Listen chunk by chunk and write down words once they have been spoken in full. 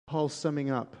Paul's summing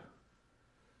up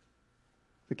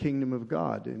the kingdom of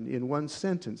God. In one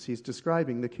sentence, he's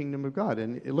describing the kingdom of God.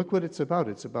 And look what it's about.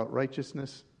 It's about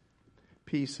righteousness,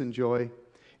 peace, and joy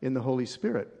in the Holy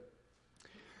Spirit.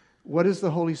 What does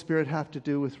the Holy Spirit have to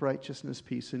do with righteousness,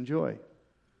 peace, and joy?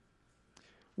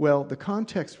 Well, the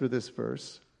context for this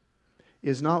verse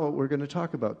is not what we're going to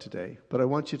talk about today, but I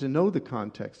want you to know the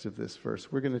context of this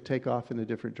verse. We're going to take off in a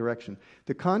different direction.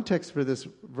 The context for this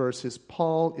verse is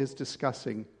Paul is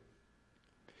discussing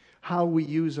how we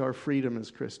use our freedom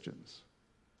as Christians.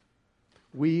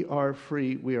 We are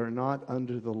free. We are not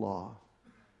under the law.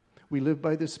 We live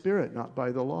by the Spirit, not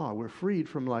by the law. We're freed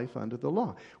from life under the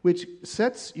law, which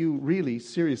sets you really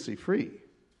seriously free.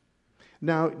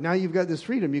 Now you've got this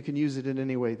freedom, you can use it in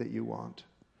any way that you want.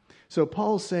 So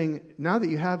Paul's saying, now that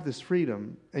you have this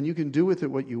freedom and you can do with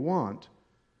it what you want,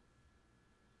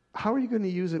 how are you going to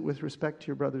use it with respect to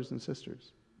your brothers and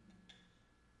sisters?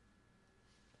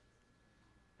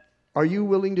 Are you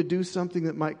willing to do something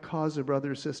that might cause a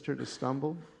brother or sister to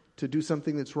stumble? To do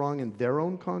something that's wrong in their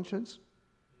own conscience?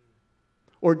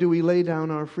 Or do we lay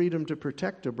down our freedom to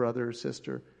protect a brother or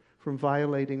sister from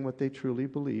violating what they truly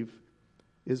believe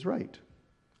is right?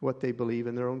 What they believe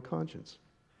in their own conscience?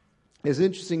 As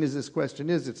interesting as this question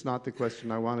is, it's not the question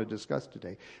I want to discuss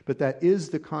today. But that is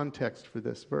the context for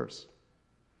this verse.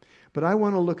 But I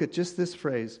want to look at just this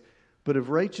phrase, but of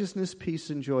righteousness, peace,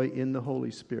 and joy in the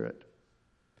Holy Spirit.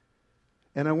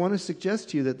 And I want to suggest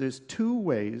to you that there's two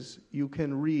ways you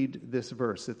can read this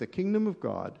verse. That the kingdom of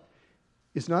God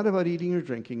is not about eating or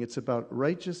drinking. It's about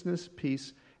righteousness,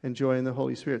 peace, and joy in the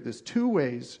Holy Spirit. There's two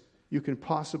ways you can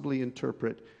possibly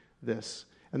interpret this.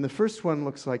 And the first one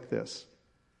looks like this.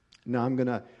 Now I'm going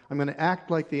to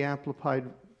act like the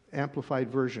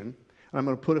amplified version. And I'm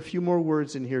going to put a few more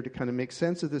words in here to kind of make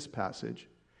sense of this passage.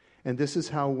 And this is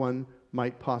how one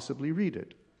might possibly read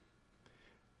it.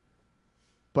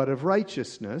 But of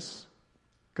righteousness,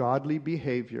 godly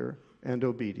behavior, and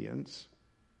obedience,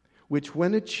 which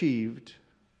when achieved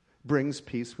brings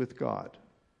peace with God,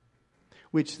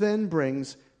 which then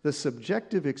brings the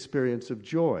subjective experience of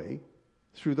joy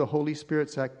through the Holy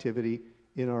Spirit's activity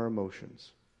in our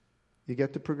emotions. You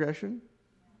get the progression?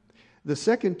 The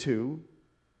second two,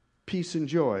 peace and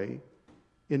joy,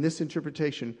 in this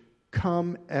interpretation,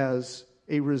 come as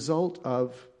a result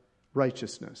of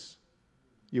righteousness.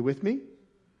 You with me?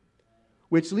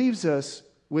 Which leaves us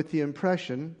with the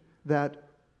impression that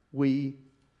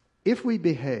if we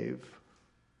behave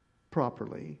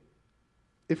properly,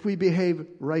 if we behave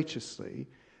righteously,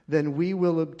 then we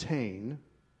will obtain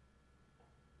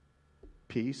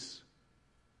peace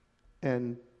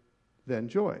and then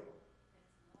joy.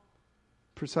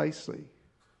 Precisely.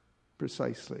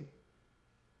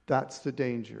 That's the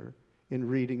danger in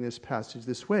reading this passage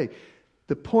this way.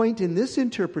 The point in this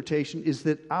interpretation is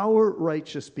that our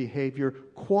righteous behavior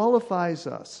qualifies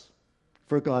us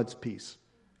for God's peace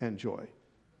and joy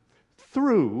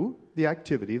through the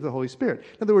activity of the Holy Spirit.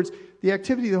 In other words, the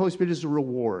activity of the Holy Spirit is a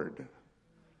reward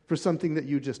for something that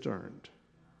you just earned.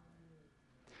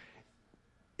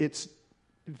 It's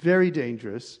very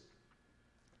dangerous,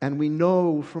 and we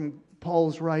know from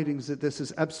Paul's writings that this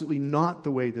is absolutely not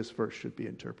the way this verse should be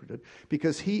interpreted,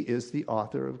 because he is the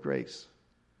author of grace.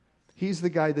 He's the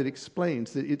guy that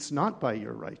explains that it's not by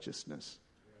your righteousness.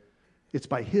 It's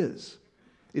by his.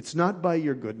 It's not by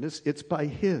your goodness. It's by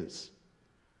his.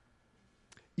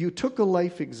 You took a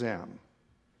life exam.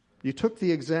 You took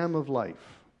the exam of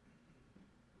life.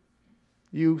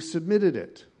 You submitted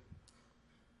it.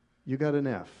 You got an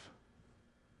F.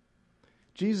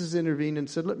 Jesus intervened and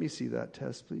said, "Let me see that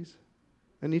test, please."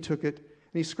 And he took it,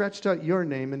 and he scratched out your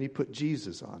name, and he put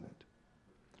Jesus on it.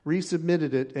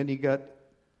 Resubmitted it, and he got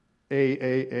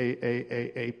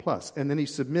A plus. And then he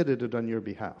submitted it on your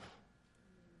behalf.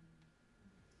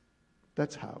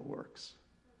 That's how it works.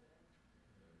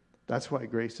 That's why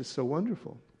grace is so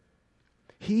wonderful.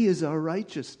 He is our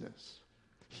righteousness.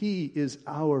 He is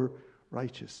our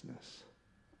righteousness.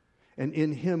 And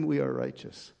in him we are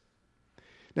righteous.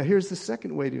 Now here's the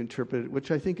second way to interpret it,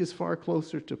 which I think is far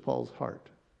closer to Paul's heart.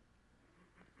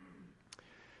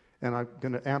 And I'm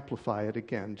going to amplify it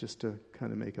again just to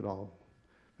kind of make it all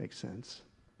make sense.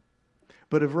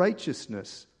 But of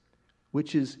righteousness,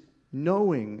 which is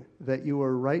knowing that you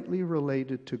are rightly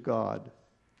related to God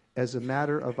as a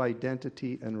matter of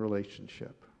identity and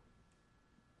relationship.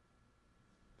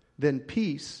 Then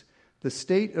peace, the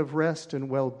state of rest and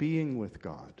well-being with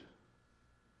God.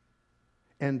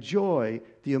 And joy,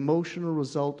 the emotional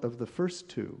result of the first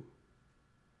two,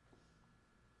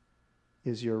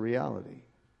 is your reality.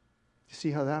 You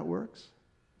see how that works?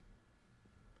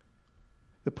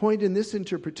 The point in this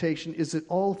interpretation is that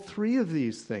all three of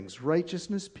these things,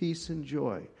 righteousness, peace, and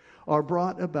joy, are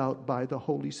brought about by the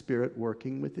Holy Spirit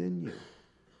working within you.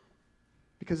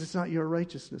 Because it's not your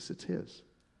righteousness, it's His.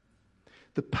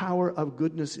 The power of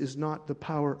goodness is not the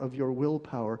power of your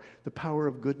willpower. The power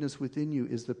of goodness within you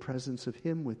is the presence of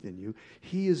Him within you.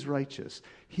 He is righteous.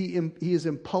 He is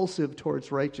impulsive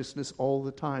towards righteousness all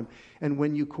the time. And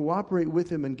when you cooperate with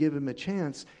Him and give Him a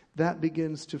chance, that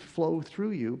begins to flow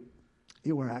through you.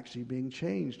 You are actually being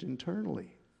changed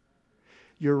internally.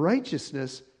 Your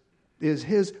righteousness is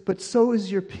His, but so is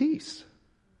your peace.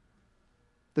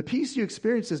 The peace you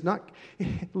experience is not...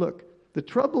 Look, the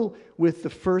trouble with the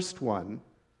first one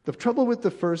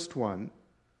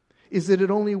is that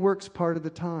it only works part of the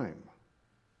time.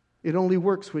 It only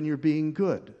works when you're being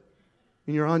good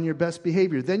and you're on your best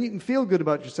behavior. Then you can feel good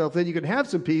about yourself. Then you can have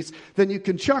some peace. Then you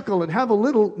can chuckle and have a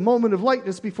little moment of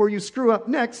lightness before you screw up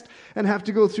next and have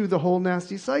to go through the whole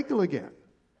nasty cycle again.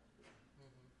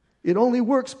 It only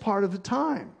works part of the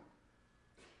time.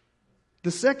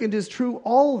 The second is true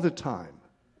all the time.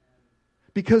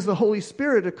 Because the Holy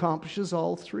Spirit accomplishes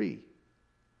all three.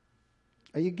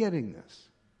 Are you getting this?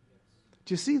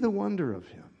 Do you see the wonder of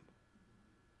Him?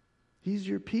 He's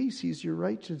your peace. He's your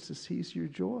righteousness. He's your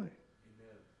joy.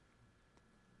 Amen.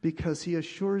 Because He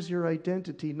assures your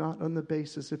identity not on the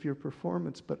basis of your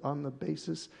performance, but on the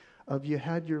basis of you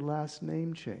had your last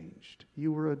name changed.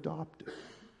 You were adopted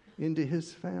into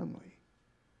His family.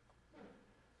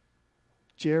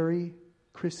 Jerry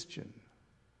Christian.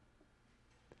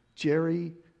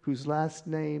 Jerry, whose last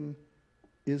name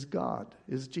is God,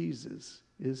 is Jesus,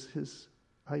 is his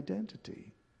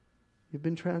identity. You've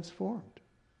been transformed.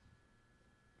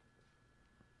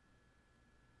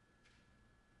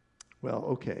 Well,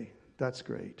 okay, that's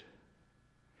great.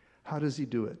 How does He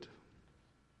do it?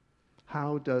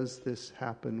 How does this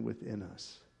happen within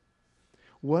us?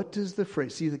 What does the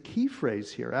phrase, see the key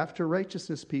phrase here, after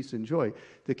righteousness, peace, and joy,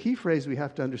 the key phrase we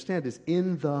have to understand is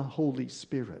in the Holy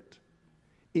Spirit.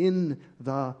 In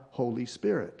the Holy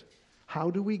Spirit.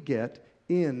 How do we get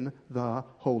in the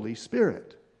Holy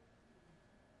Spirit?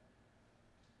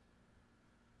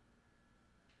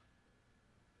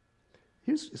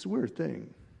 Here's this weird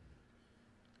thing.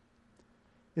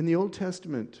 In the Old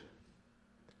Testament,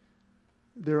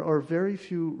 there are very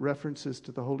few references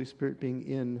to the Holy Spirit being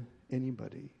in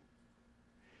anybody.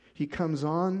 He comes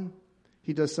on,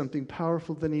 He does something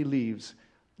powerful, then He leaves.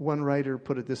 One writer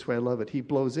put it this way, I love it. He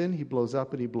blows in, He blows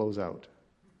up, and He blows out.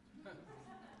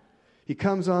 He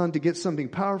comes on to get something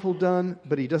powerful done,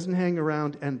 but He doesn't hang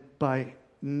around, and by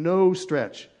no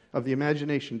stretch of the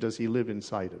imagination does He live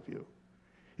inside of you.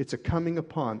 It's a coming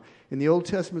upon. In the Old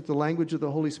Testament, the language of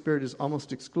the Holy Spirit is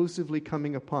almost exclusively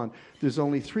coming upon. There's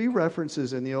only 3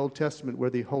 references in the Old Testament where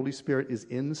the Holy Spirit is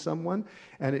in someone,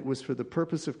 and it was for the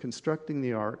purpose of constructing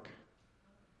the ark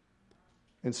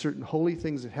and certain holy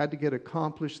things that had to get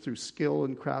accomplished through skill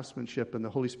and craftsmanship, and the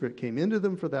Holy Spirit came into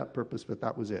them for that purpose, but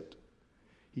that was it.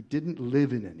 He didn't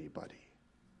live in anybody.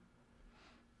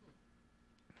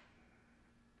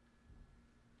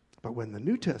 But when the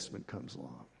New Testament comes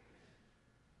along,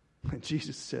 and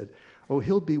Jesus said, oh,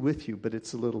 He'll be with you, but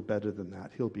it's a little better than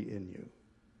that. He'll be in you.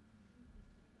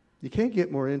 You can't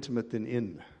get more intimate than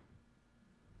in.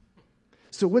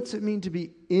 So what's it mean to be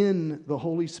in the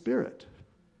Holy Spirit?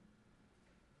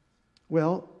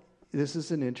 Well, this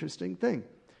is an interesting thing.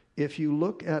 If you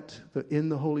look at the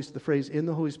phrase in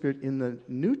the Holy Spirit in the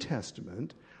New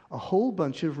Testament, a whole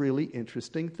bunch of really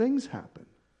interesting things happen.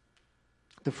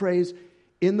 The phrase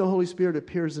in the Holy Spirit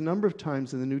appears a number of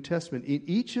times in the New Testament. In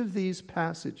each of these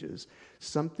passages,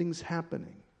 something's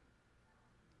happening.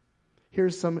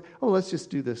 Let's just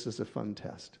do this as a fun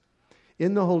test.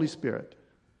 In the Holy Spirit,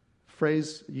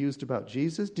 phrase used about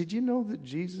Jesus. Did you know that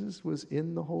Jesus was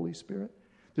in the Holy Spirit?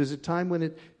 There's a time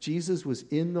when Jesus was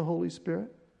in the Holy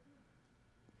Spirit.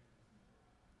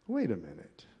 Wait a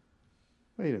minute.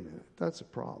 That's a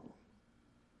problem.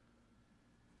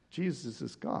 Jesus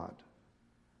is God.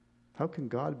 How can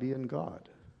God be in God?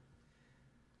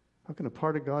 How can a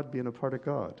part of God be in a part of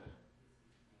God?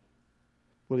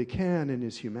 Well, He can in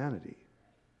His humanity.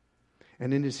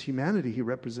 And in His humanity, He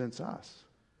represents us.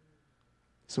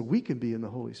 So we can be in the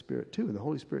Holy Spirit too, and the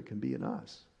Holy Spirit can be in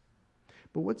us.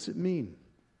 But what's it mean?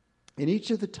 In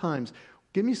each of the times,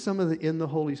 give me some of the in the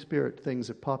Holy Spirit things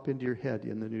that pop into your head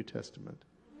in the New Testament.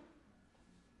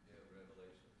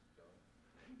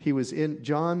 He was in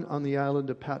John on the island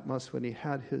of Patmos when he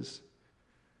had his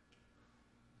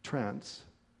trance,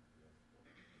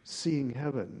 seeing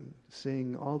heaven,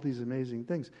 seeing all these amazing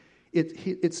things.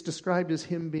 It's described as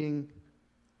him being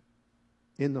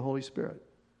in the Holy Spirit.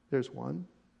 There's one.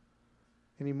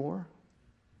 Any more?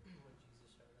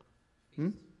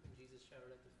 When Jesus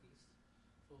shouted at the feast,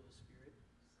 full of the Spirit.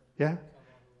 Yeah.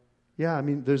 Yeah, I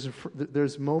mean,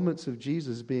 there's moments of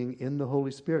Jesus being in the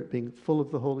Holy Spirit, being full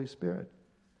of the Holy Spirit.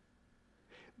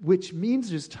 Which means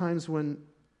there's times when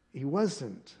he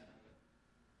wasn't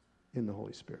in the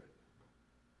Holy Spirit.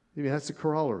 I mean, that's a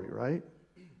corollary, right?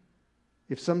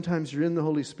 If sometimes you're in the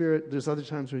Holy Spirit, there's other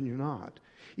times when you're not.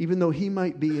 Even though he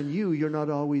might be in you, you're not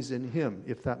always in him,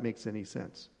 if that makes any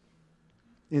sense.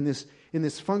 In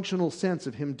this functional sense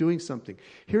of him doing something.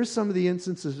 Here's some of the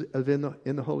instances of in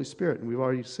the Holy Spirit, and we've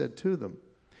already said to them.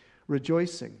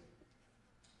 Rejoicing.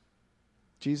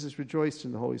 Jesus rejoiced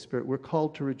in the Holy Spirit. We're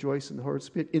called to rejoice in the Holy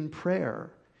Spirit. In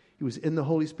prayer. He was in the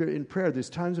Holy Spirit in prayer. There's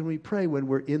times when we pray when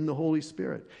we're in the Holy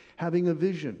Spirit. Having a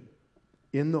vision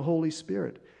in the Holy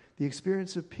Spirit. The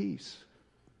experience of peace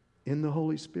in the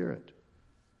Holy Spirit.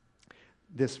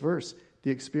 This verse,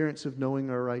 the experience of knowing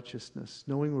our righteousness,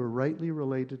 knowing we're rightly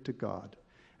related to God,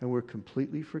 and we're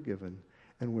completely forgiven,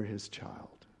 and we're his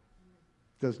child.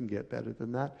 Doesn't get better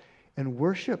than that. And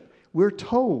worship, we're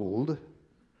told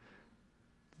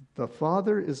the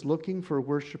Father is looking for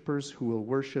worshipers who will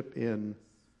worship in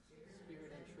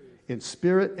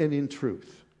spirit and in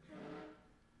truth.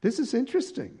 This is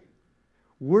interesting.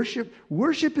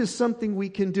 Worship is something we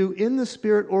can do in the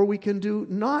Spirit or we can do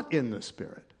not in the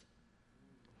Spirit.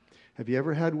 Have you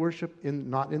ever had worship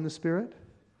not in the Spirit?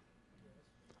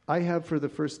 I have for the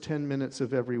first 10 minutes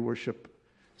of every worship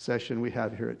session we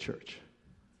have here at church.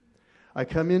 I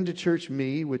come into church,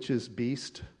 which is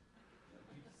beast,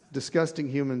 disgusting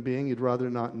human being you'd rather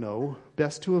not know,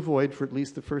 best to avoid for at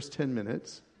least the first 10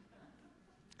 minutes,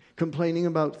 complaining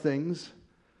about things,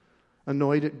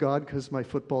 annoyed at God because my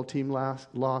football team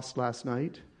lost last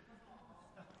night.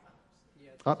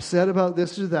 Upset about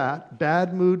this or that.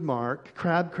 Bad mood mark.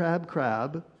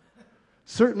 Crab.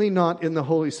 Certainly not in the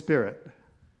Holy Spirit.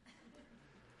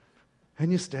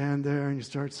 And you stand there and you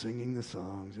start singing the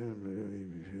songs.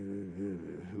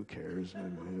 Who cares?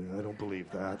 I don't believe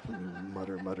that.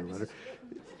 Mutter.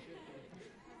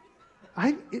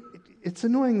 It's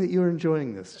annoying that you're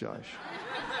enjoying this, Josh.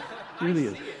 It really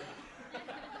is.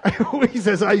 He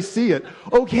says, I see it.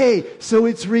 Okay, so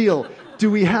it's real.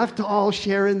 Do we have to all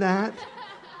share in that?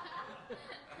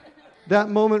 That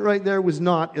moment right there was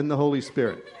not in the Holy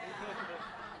Spirit.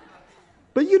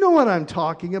 But you know what I'm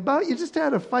talking about. You just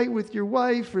had a fight with your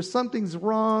wife or something's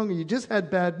wrong, or you just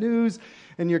had bad news,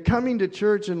 and you're coming to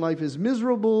church and life is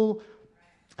miserable,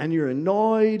 and you're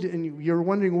annoyed, and you're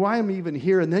wondering why I'm even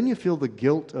here, and then you feel the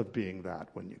guilt of being that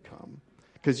when you come.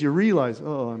 Because you realize,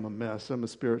 I'm a mess. I'm a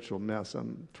spiritual mess.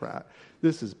 I'm trapped.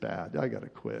 This is bad. I got to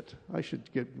quit. I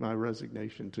should get my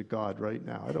resignation to God right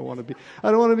now. I don't want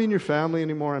to be in your family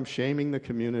anymore. I'm shaming the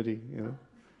community. Wow.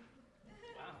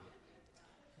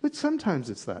 But sometimes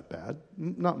it's that bad.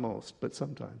 Not most, but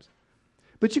sometimes.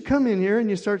 But you come in here and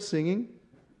you start singing,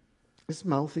 just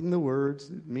mouthing the words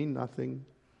that mean nothing,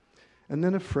 and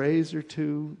then a phrase or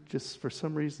two just for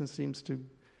some reason seems to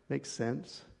make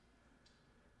sense.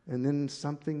 And then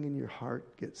something in your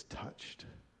heart gets touched.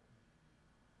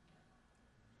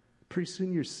 Pretty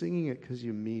soon you're singing it because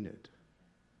you mean it.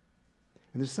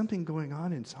 And there's something going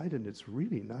on inside and it's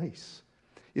really nice.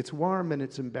 It's warm and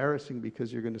it's embarrassing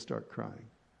because you're going to start crying.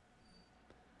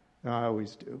 I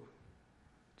always do.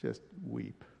 Just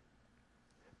weep.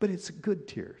 But it's good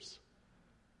tears.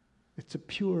 It's a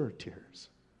pure tears.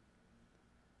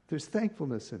 There's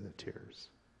thankfulness in the tears.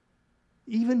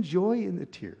 Even joy in the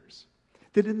tears.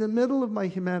 That in the middle of my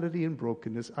humanity and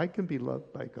brokenness, I can be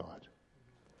loved by God.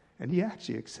 And he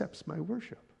actually accepts my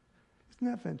worship. Isn't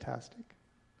that fantastic?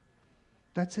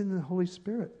 That's in the Holy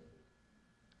Spirit.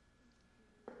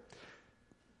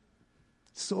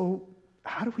 So,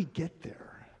 how do we get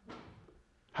there?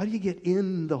 How do you get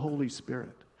in the Holy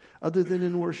Spirit? Other than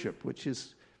in worship, which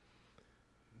is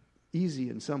easy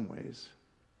in some ways.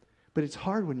 But it's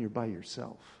hard when you're by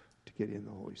yourself to get in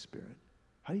the Holy Spirit.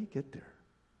 How do you get there?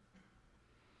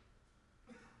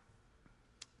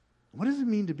 What does it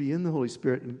mean to be in the Holy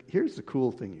Spirit? And here's the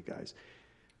cool thing, you guys.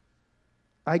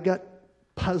 I got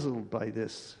puzzled by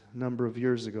this a number of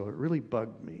years ago. It really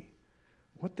bugged me.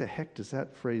 What the heck does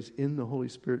that phrase, in the Holy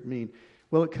Spirit, mean?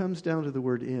 Well, it comes down to the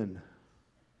word in.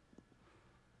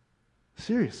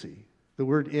 Seriously, the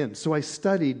word in. So I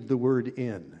studied the word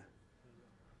in.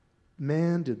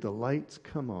 Man, did the lights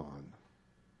come on.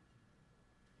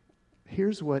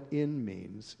 Here's what in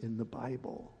means in the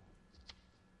Bible.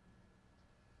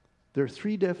 There are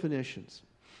 3 definitions,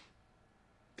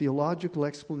 theological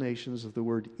explanations of the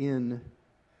word in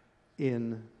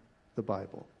the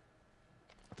Bible.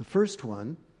 The first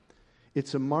one,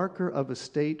 it's a marker of a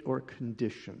state or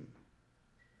condition,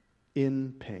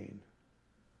 in pain.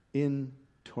 in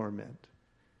torment,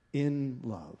 in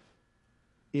love,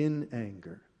 in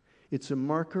anger. It's a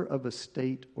marker of a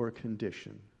state or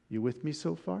condition. You with me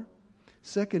so far?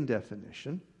 Second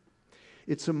definition,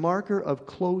 it's a marker of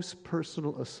close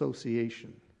personal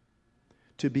association.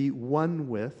 To be one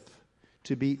with,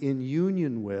 to be in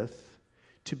union with,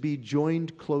 to be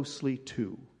joined closely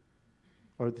to,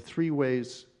 are the three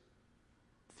ways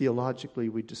theologically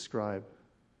we describe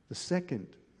the second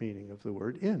meaning of the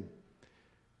word in.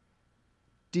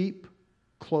 Deep,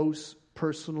 close,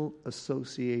 personal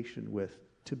association with,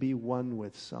 to be one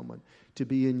with someone, to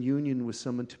be in union with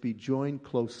someone, to be joined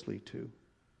closely to.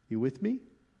 You with me?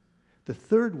 The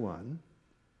third one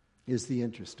is the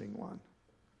interesting one.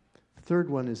 The third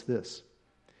one is this.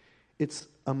 It's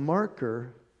a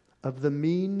marker of the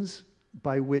means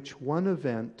by which one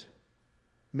event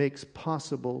makes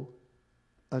possible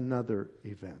another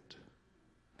event.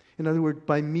 In other words,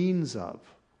 by means of,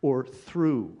 or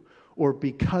through, or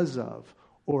because of,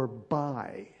 or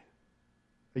by.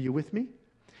 Are you with me?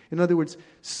 In other words,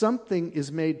 something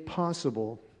is made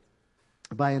possible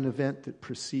by an event that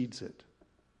precedes it.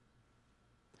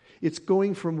 It's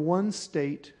going from one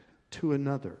state to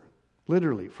another.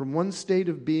 Literally, from one state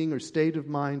of being or state of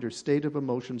mind or state of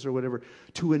emotions or whatever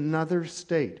to another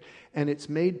state. And it's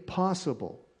made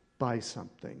possible by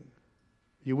something.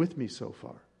 You with me so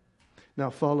far? Now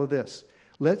follow this.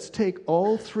 Let's take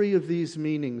all three of these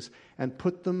meanings and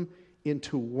put them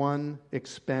into one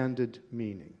expanded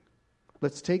meaning.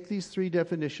 Let's take these three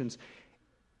definitions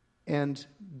and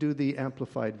do the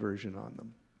amplified version on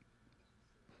them.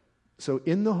 So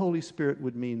in the Holy Spirit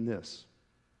would mean this: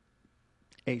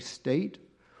 a state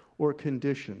or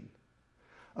condition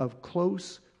of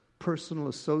close personal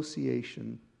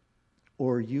association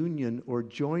or union or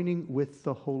joining with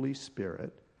the Holy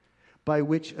Spirit by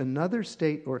which another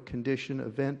state or condition,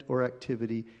 event, or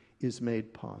activity is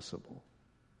made possible.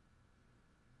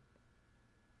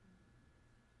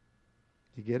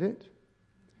 You get it?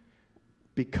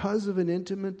 Because of an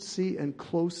intimacy and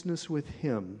closeness with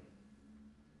Him,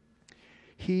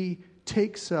 He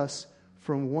takes us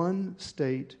from one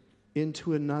state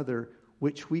into another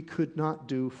which we could not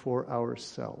do for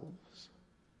ourselves.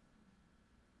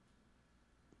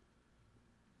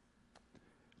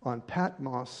 On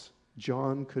Patmos,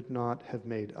 John could not have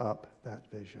made up that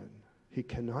vision. He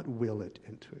cannot will it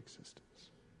into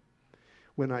existence.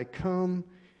 When I come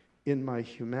in my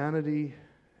humanity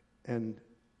and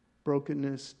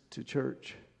brokenness to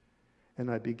church and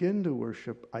I begin to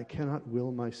worship, I cannot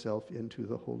will myself into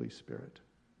the Holy Spirit.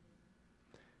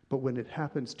 But when it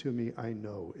happens to me, I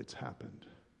know it's happened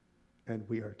and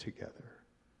we are together.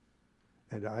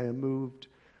 And I am moved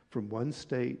from one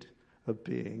state of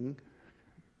being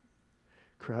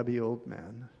crabby old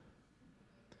man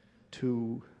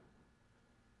to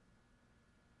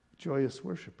joyous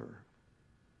worshiper.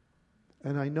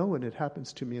 And I know when it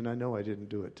happens to me, and I know I didn't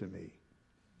do it to me,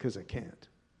 because I can't.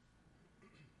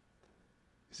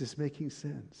 Is this making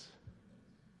sense?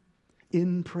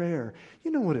 In prayer.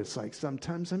 You know what it's like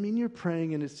sometimes. I mean, you're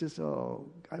praying and it's just, oh,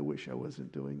 I wish I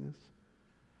wasn't doing this.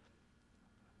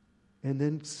 And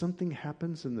then something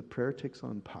happens and the prayer takes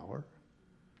on power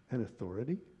and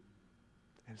authority.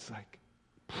 And it's like,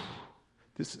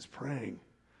 this is praying.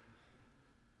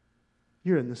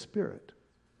 You're in the Spirit.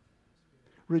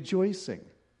 Rejoicing.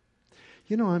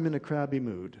 You know, I'm in a crabby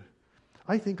mood.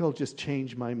 I think I'll just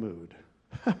change my mood.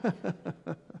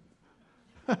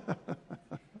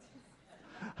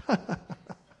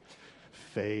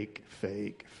 Fake,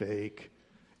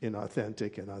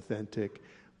 inauthentic.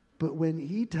 But when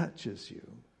He touches you,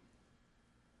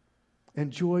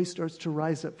 and joy starts to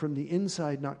rise up from the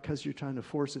inside, not because you're trying to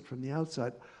force it from the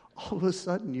outside, all of a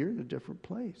sudden you're in a different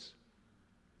place.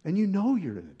 And you know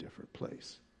you're in a different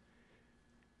place.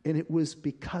 And it was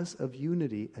because of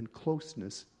unity and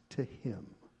closeness to Him.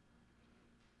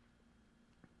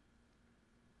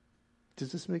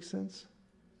 Does this make sense?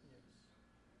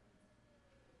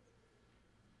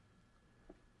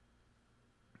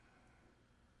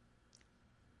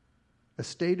 A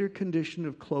state or condition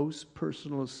of close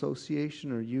personal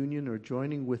association or union or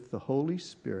joining with the Holy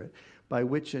Spirit by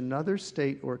which another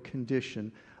state or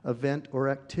condition, event, or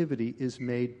activity is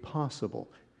made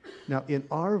possible. Now, in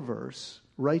our verse,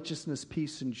 righteousness,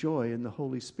 peace, and joy in the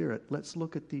Holy Spirit, let's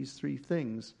look at these three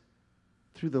things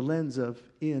through the lens of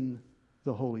in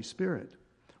the Holy Spirit.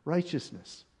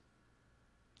 Righteousness.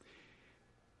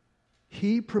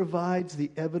 He provides the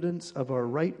evidence of our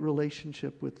right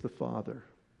relationship with the Father,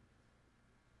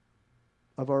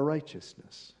 of our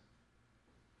righteousness.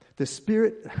 The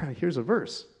Spirit, here's a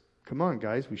verse. Come on,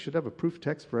 guys, we should have a proof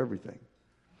text for everything.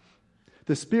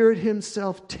 The Spirit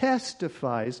himself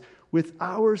testifies with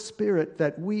our spirit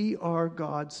that we are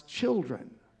God's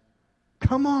children.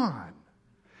 Come on.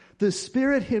 The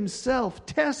Spirit himself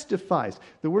testifies.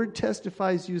 The word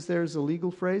testifies used there is a legal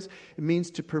phrase. It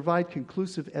means to provide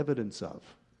conclusive evidence of.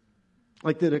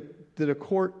 Like that a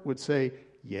court would say,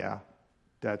 yeah,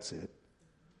 that's it.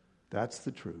 That's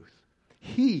the truth.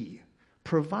 He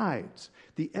provides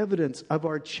the evidence of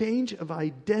our change of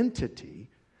identity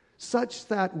such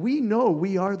that we know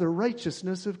we are the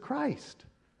righteousness of Christ.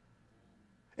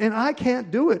 And I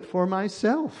can't do it for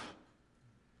myself.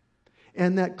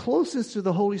 And that closeness to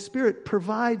the Holy Spirit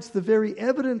provides the very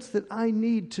evidence that I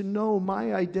need to know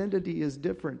my identity is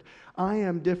different. I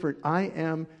am different. I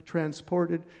am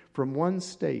transported from one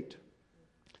state,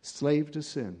 slave to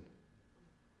sin,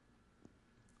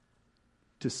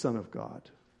 to son of God,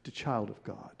 to child of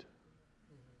God.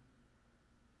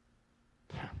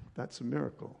 That's a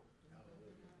miracle.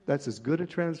 That's as good a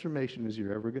transformation as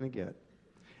you're ever going to get.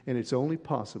 And it's only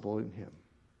possible in Him.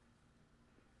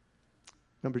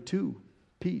 Number 2,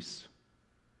 peace.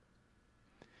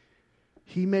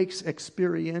 He makes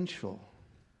experiential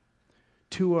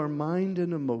to our mind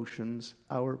and emotions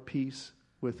our peace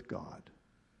with God.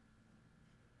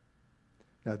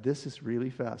 Now, this is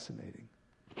really fascinating.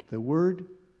 The word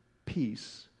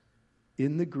peace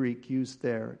in the Greek used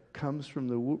there comes from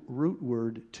the root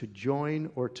word to join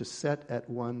or to set at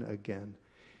one again.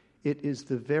 It is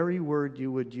the very word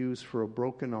you would use for a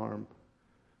broken arm,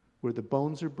 where the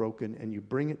bones are broken and you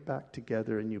bring it back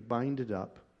together and you bind it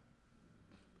up.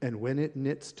 And when it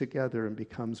knits together and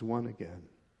becomes one again,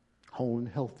 whole and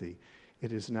healthy,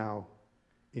 it is now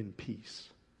in peace.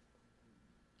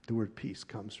 The word peace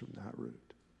comes from that root.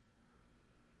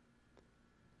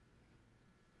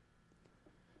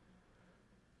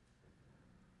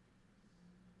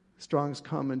 Strong's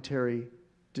commentary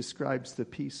describes the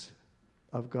peace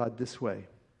of God this way.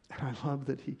 And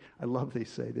I love they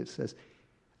say this. It says,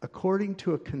 according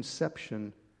to a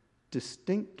conception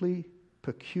distinctly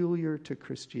peculiar to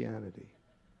Christianity.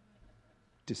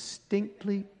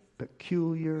 Distinctly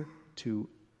peculiar to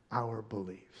our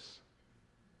beliefs.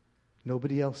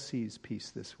 Nobody else sees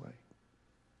peace this way.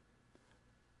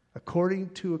 According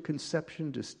to a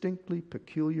conception distinctly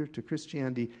peculiar to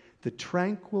Christianity, the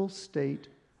tranquil state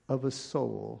of a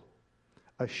soul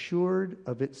assured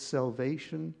of its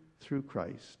salvation through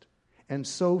Christ, and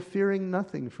so fearing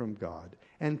nothing from God,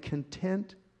 and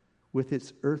content with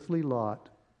its earthly lot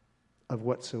of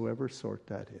whatsoever sort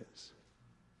that is.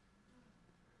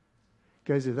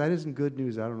 Guys, if that isn't good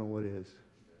news, I don't know what is.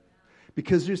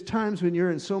 Because there's times when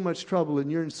you're in so much trouble and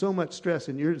you're in so much stress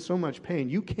and you're in so much pain,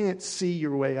 you can't see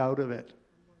your way out of it.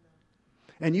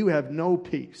 And you have no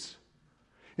peace.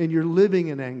 And you're living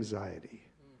in anxiety.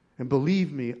 And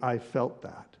believe me, I felt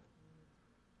that.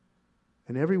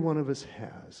 And every one of us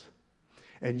has.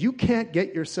 And you can't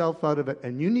get yourself out of it.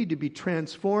 And you need to be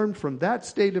transformed from that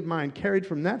state of mind, carried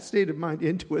from that state of mind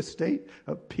into a state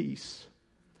of peace.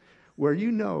 Where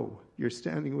you know you're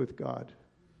standing with God.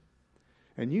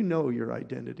 And you know your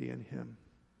identity in Him.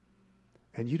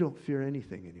 And you don't fear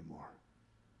anything anymore.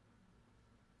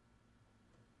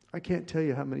 I can't tell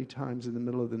you how many times in the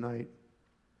middle of the night,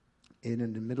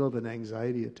 in the middle of an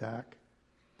anxiety attack,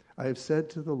 I have said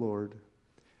to the Lord,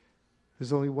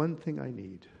 there's only one thing I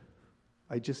need.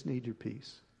 I just need your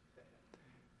peace.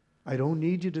 I don't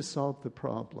need you to solve the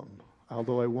problem,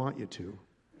 although I want you to.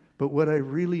 But what I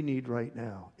really need right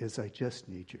now is I just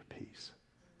need your peace.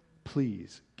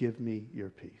 Please give me your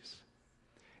peace.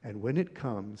 And when it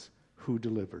comes, who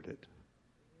delivered it?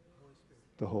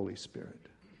 The Holy Spirit.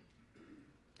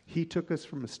 He took us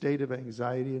from a state of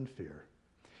anxiety and fear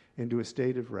into a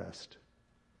state of rest,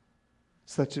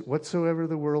 such that whatsoever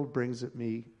the world brings at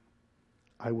me,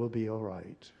 I will be all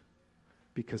right,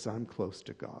 because I'm close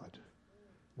to God.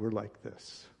 We're like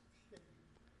this.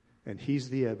 And He's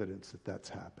the evidence that that's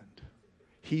happened.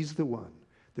 He's the one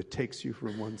that takes you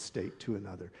from one state to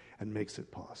another and makes it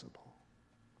possible.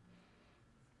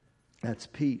 That's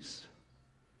peace.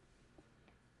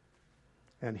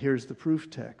 And here's the proof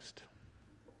text.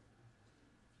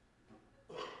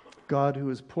 God, who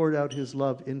has poured out His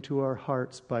love into our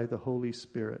hearts by the Holy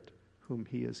Spirit, whom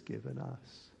He has given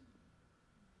us.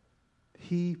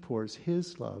 He pours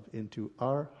His love into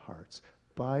our hearts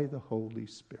by the Holy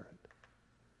Spirit,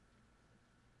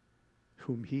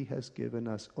 whom He has given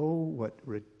us. Oh, what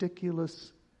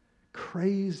ridiculous,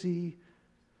 crazy,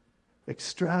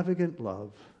 extravagant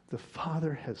love the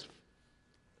Father has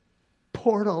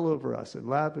poured all over us and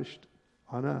lavished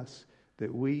on us,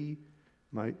 that we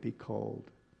might be called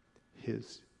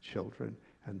His children.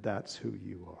 And that's who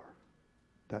you are.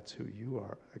 That's who you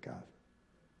are, Agath.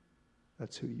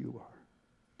 That's who you are.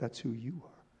 That's who you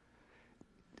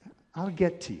are. I'll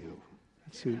get to you.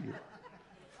 That's who you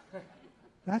are.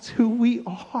 That's who we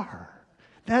are.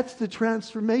 That's the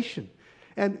transformation.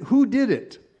 And who did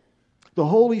it? The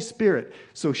Holy Spirit.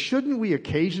 So shouldn't we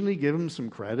occasionally give him some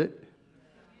credit?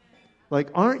 Like,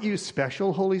 aren't you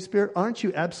special, Holy Spirit? Aren't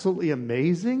you absolutely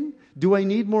amazing? Do I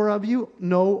need more of you?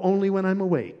 No, only when I'm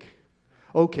awake.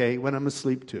 Okay, when I'm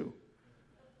asleep too.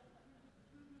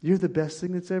 You're the best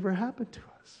thing that's ever happened to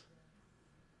us.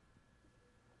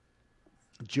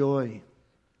 Joy.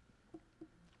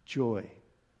 Joy.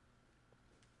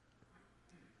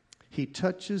 He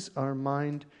touches our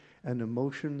mind and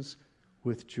emotions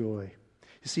with joy.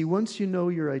 You see, once you know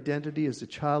your identity as a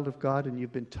child of God and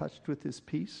you've been touched with his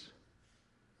peace,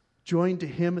 joined to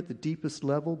him at the deepest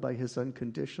level by his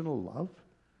unconditional love,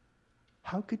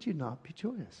 how could you not be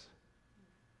joyous?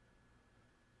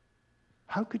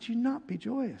 How could you not be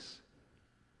joyous?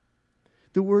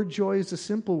 The word joy is a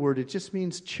simple word. It just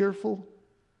means cheerful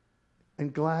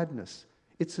and gladness.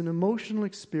 It's an emotional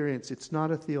experience. It's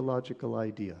not a theological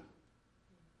idea.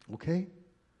 Okay?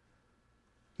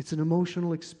 It's an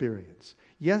emotional experience.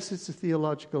 Yes, it's a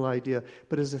theological idea,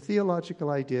 but as a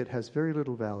theological idea, it has very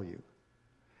little value.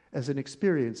 As an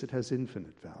experience, it has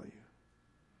infinite value.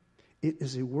 It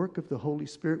is a work of the Holy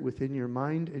Spirit within your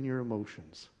mind and your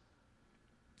emotions.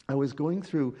 I was going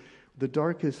through the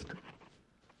darkest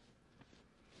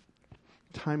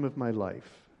time of my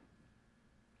life.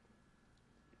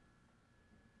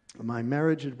 My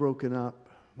marriage had broken up.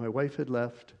 My wife had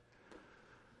left.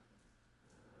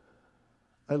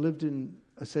 I lived in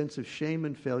a sense of shame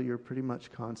and failure pretty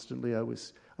much constantly.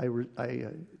 I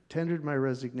tendered my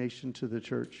resignation to the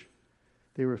church.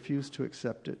 They refused to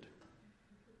accept it,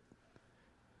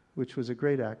 which was a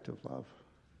great act of love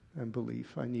and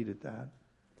belief. I needed that.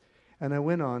 And I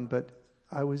went on, but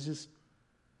I was just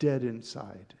dead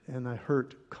inside, and I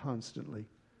hurt constantly.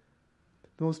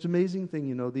 The most amazing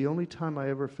thing, the only time I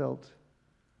ever felt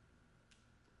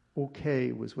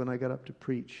okay was when I got up to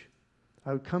preach.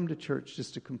 I would come to church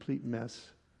just a complete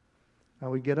mess. I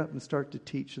would get up and start to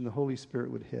teach, and the Holy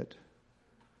Spirit would hit.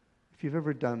 If you've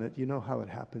ever done it, you know how it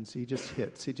happens. He just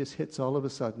hits. He just hits all of a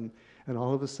sudden, and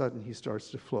all of a sudden he starts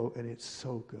to flow, and it's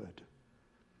so good.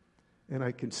 And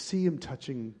I can see him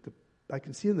I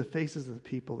can see in the faces of the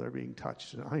people that are being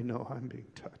touched, and I know I'm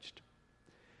being touched.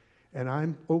 And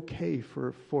I'm okay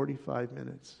for 45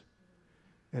 minutes.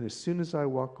 And as soon as I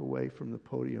walk away from the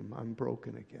podium, I'm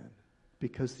broken again.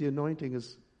 Because the anointing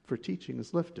for teaching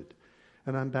is lifted.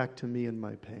 And I'm back to me and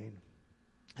my pain.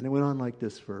 And it went on like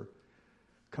this for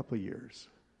a couple of years.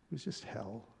 It was just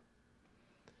hell.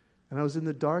 And I was in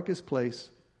the darkest place.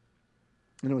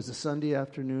 And it was a Sunday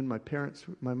afternoon.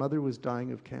 My mother was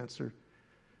dying of cancer.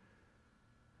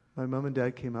 My mom and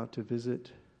dad came out to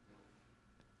visit.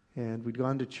 And we'd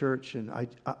gone to church. And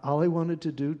all I wanted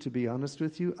to do, to be honest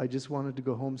with you, I just wanted to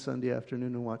go home Sunday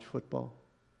afternoon and watch football.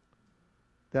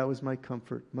 That was my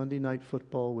comfort. Monday night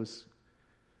football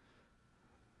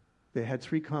they had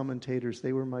 3 commentators.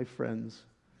 They were my friends.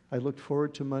 I looked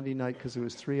forward to Monday night because it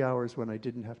was 3 hours when I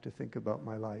didn't have to think about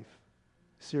my life.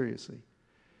 Seriously.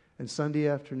 And Sunday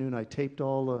afternoon, I taped.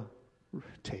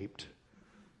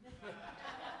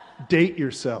 Date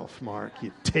yourself, Mark.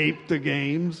 You taped the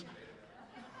games.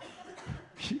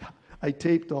 I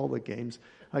taped all the games.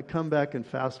 I come back and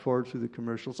fast forward through the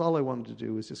commercials. All I wanted to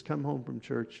do was just come home from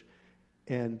church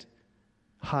and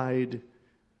hide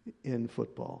in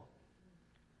football.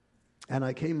 And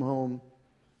I came home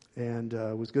and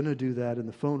was going to do that, and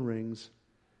the phone rings.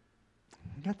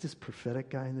 I got this prophetic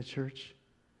guy in the church.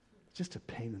 Just a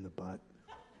pain in the butt.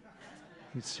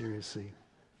 Seriously.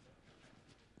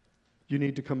 You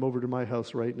need to come over to my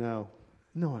house right now.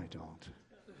 No, I don't.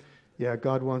 Yeah,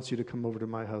 God wants you to come over to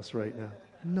my house right now.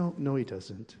 No, he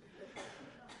doesn't.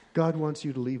 God wants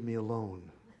you to leave me alone.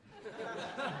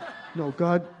 No,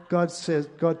 God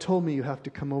told me you have to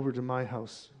come over to my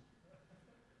house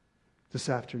this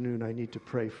afternoon. I need to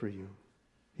pray for you.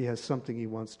 He has something he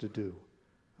wants to do.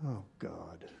 Oh,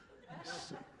 God.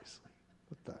 Seriously.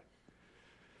 What the?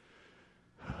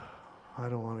 I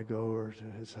don't want to go over to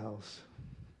his house.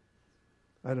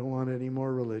 I don't want any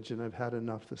more religion. I've had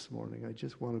enough this morning. I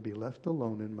just want to be left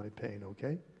alone in my pain,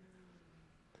 okay?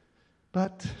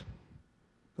 But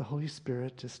the Holy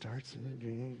Spirit just starts.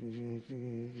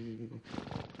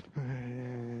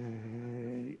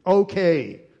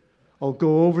 Okay, I'll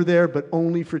go over there, but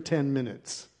only for 10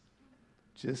 minutes.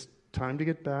 Just time to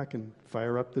get back and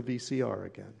fire up the VCR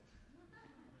again.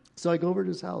 So I go over to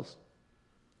his house.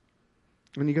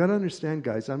 And you got to understand,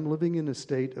 guys, I'm living in a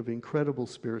state of incredible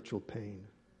spiritual pain.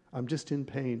 I'm just in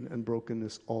pain and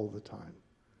brokenness all the time.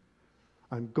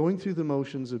 I'm going through the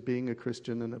motions of being a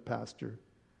Christian and a pastor,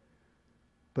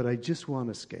 but I just want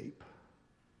to escape.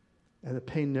 And the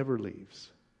pain never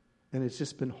leaves. And it's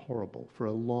just been horrible for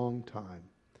a long time.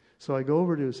 So I go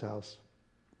over to his house,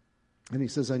 and he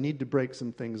says, I need to break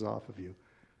some things off of you.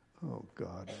 Oh,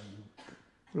 God,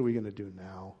 what are we going to do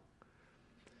now?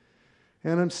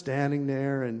 And I'm standing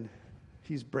there, and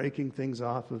he's breaking things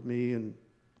off of me and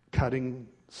cutting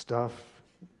stuff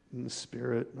in the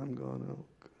spirit. And I'm going, oh,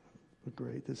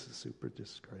 great, this is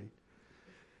just great.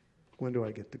 When do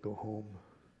I get to go home?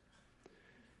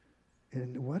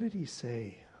 And what did he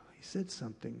say? He said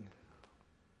something.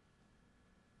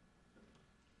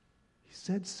 He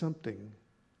said something,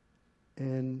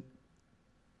 and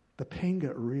the pain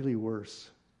got really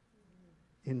worse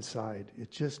inside.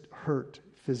 It just hurt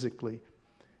physically.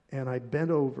 And I bent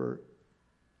over,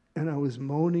 and I was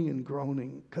moaning and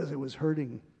groaning because it was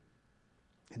hurting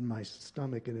in my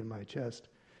stomach and in my chest.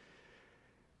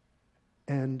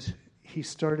 And he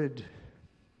started,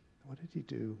 what did he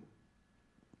do?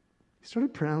 He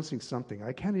started pronouncing something.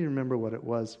 I can't even remember what it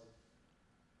was.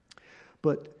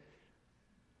 But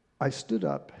I stood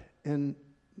up, and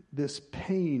this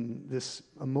pain, this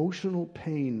emotional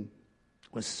pain,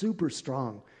 was super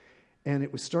strong. And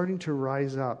it was starting to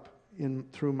rise up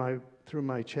through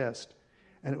my chest.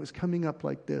 And it was coming up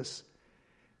like this.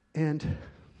 And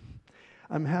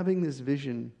I'm having this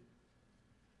vision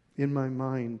in my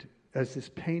mind as this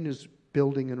pain is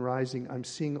building and rising. I'm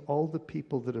seeing all the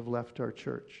people that have left our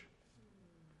church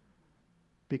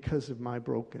because of my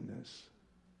brokenness.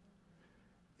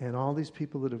 And all these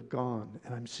people that have gone.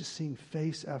 And I'm just seeing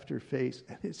face after face.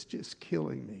 And it's just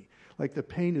killing me. Like the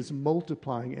pain is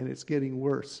multiplying and it's getting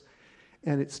worse.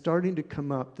 And it's starting to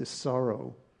come up, this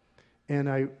sorrow. And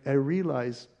I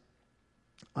realize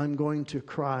I'm going to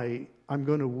cry. I'm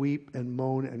going to weep and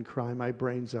moan and cry my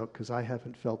brains out because I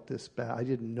haven't felt this bad. I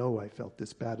didn't know I felt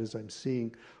this bad as I'm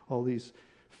seeing all these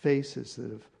faces that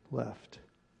have left.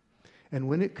 And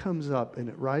when it comes up and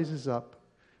it rises up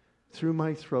through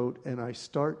my throat and I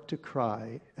start to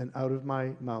cry and out of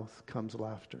my mouth comes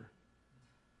laughter.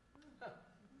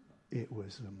 It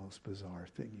was the most bizarre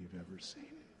thing you've ever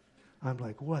seen. I'm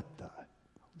like, what the hell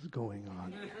is going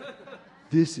on?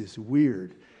 This is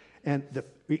weird. And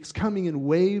it's coming in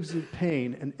waves of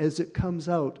pain, and as it comes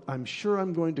out, I'm sure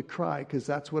I'm going to cry because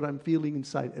that's what I'm feeling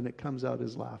inside, and it comes out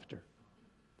as laughter.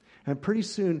 And pretty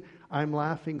soon, I'm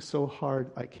laughing so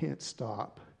hard I can't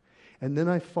stop. And then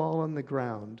I fall on the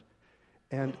ground,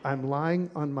 and I'm lying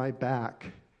on my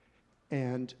back,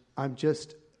 and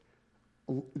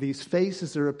these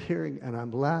faces are appearing, and I'm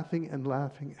laughing and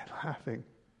laughing and laughing.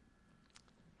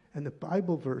 And the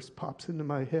Bible verse pops into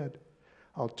my head.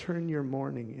 I'll turn your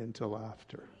mourning into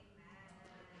laughter.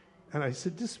 And I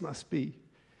said, this must be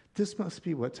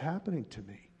what's happening to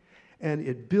me. And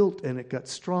it built and it got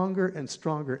stronger and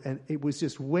stronger. And it was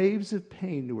just waves of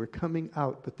pain that were coming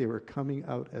out, but they were coming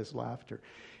out as laughter.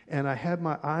 And I had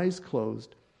my eyes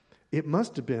closed. It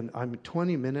must have been,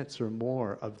 20 minutes or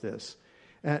more of this.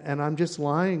 And I'm just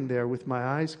lying there with my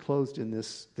eyes closed in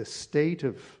this state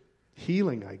of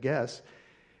healing, I guess.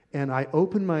 And I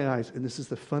open my eyes, and this is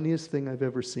the funniest thing I've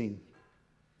ever seen.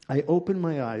 I open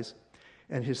my eyes,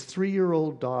 and his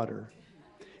 3-year-old daughter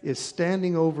is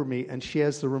standing over me, and she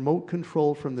has the remote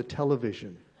control from the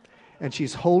television. And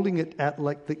she's holding it at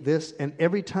like this, and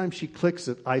every time she clicks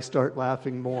it, I start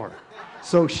laughing more.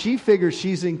 So she figures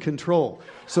she's in control.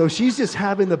 So she's just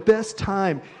having the best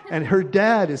time, and her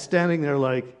dad is standing there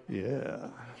like, yeah.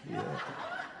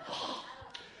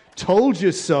 Told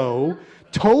you so.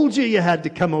 Told you had to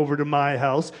come over to my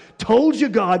house. Told you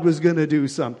God was going to do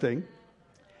something.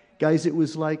 Guys, it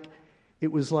was like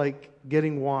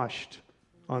getting washed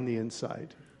on the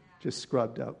inside. Just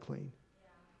scrubbed out clean.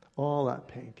 All that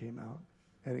pain came out.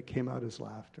 And it came out as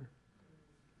laughter.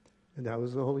 And that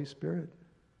was the Holy Spirit.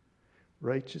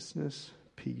 Righteousness,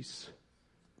 peace,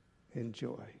 and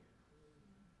joy.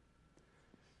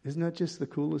 Isn't that just the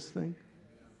coolest thing?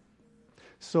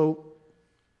 So,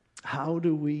 how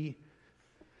do we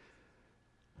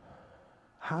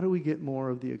get more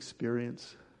of the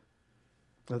experience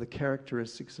of the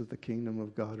characteristics of the kingdom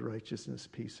of God, righteousness,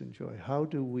 peace, and joy?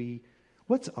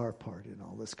 What's our part in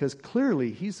all this? Because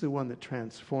clearly He's the one that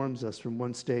transforms us from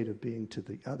one state of being to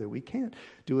the other. We can't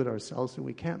do it ourselves and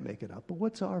we can't make it up. But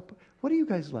what are you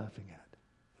guys laughing at?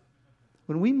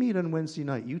 When we meet on Wednesday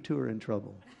night, you two are in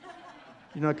trouble.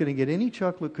 You're not going to get any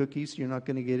chocolate cookies. You're not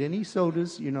going to get any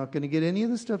sodas. You're not going to get any of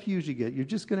the stuff you usually get. You're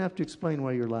just going to have to explain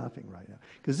why you're laughing right now.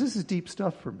 Because this is deep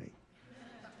stuff for me.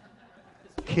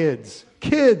 Kids.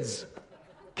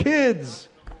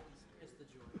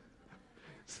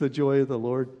 It's the joy of the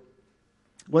Lord.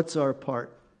 What's our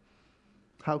part?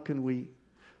 How can we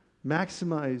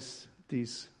maximize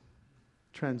these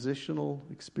transitional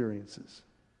experiences?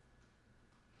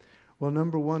 Well,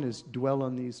 number one is dwell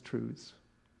on these truths.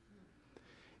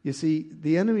 You see,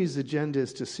 the enemy's agenda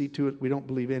is to see to it we don't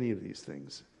believe any of these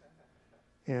things,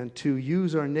 and to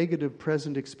use our negative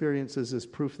present experiences as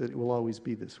proof that it will always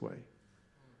be this way.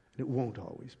 It won't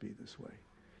always be this way,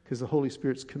 because the Holy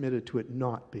Spirit's committed to it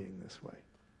not being this way.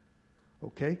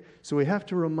 Okay? So we have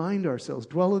to remind ourselves,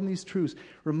 dwell on these truths.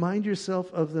 Remind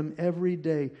yourself of them every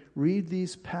day. Read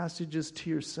these passages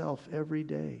to yourself every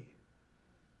day.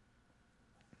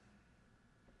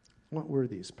 What were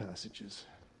these passages?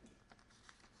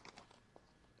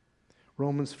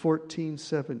 Romans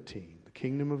 14:17, the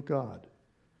kingdom of God.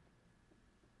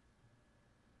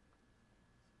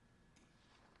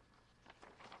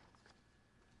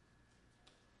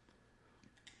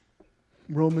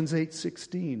 Romans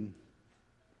 8:16,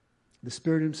 the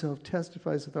Spirit himself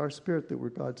testifies with our spirit that we're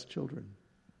God's children.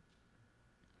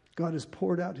 God has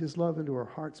poured out his love into our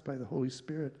hearts by the Holy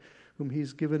Spirit, whom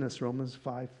he's given us, Romans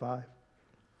 5:5.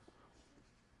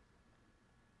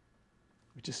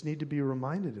 We just need to be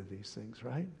reminded of these things,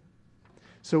 right?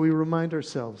 So we remind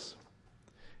ourselves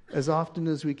as often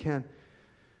as we can.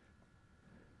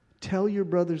 Tell your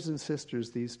brothers and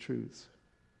sisters these truths.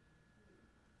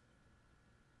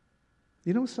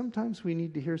 You know, sometimes we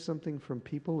need to hear something from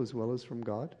people as well as from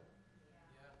God.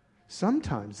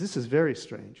 Sometimes, this is very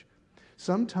strange,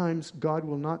 sometimes God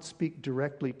will not speak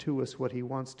directly to us what he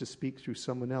wants to speak through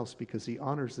someone else because he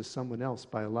honors the someone else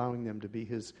by allowing them to be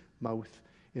his mouth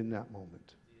in that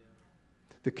moment.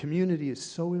 The community is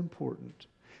so important.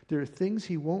 There are things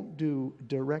he won't do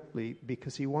directly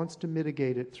because he wants to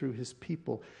mitigate it through his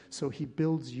people. So he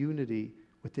builds unity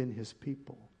within his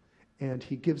people. And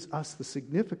he gives us the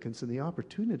significance and the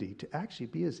opportunity to actually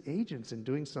be his agents in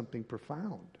doing something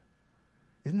profound.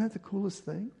 Isn't that the coolest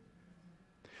thing?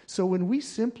 So when we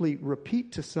simply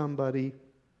repeat to somebody,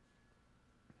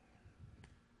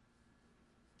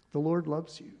 the Lord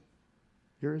loves you.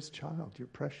 You're his child. You're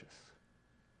precious.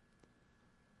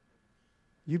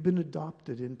 You've been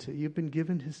adopted into, you've been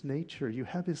given his nature. You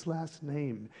have his last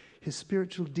name. His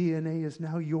spiritual DNA is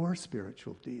now your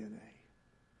spiritual DNA.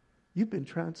 You've been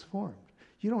transformed.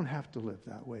 You don't have to live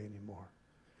that way anymore.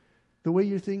 The way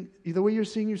you're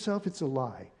seeing yourself, it's a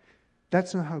lie.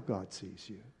 That's not how God sees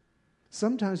you.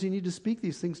 Sometimes you need to speak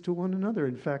these things to one another.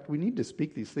 In fact, we need to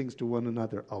speak these things to one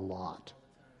another a lot.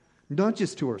 Not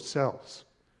just to ourselves,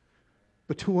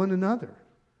 but to one another.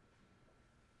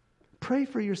 Pray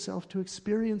for yourself to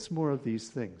experience more of these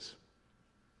things.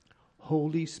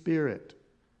 Holy Spirit,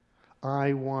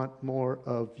 I want more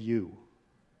of you.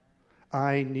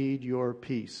 I need your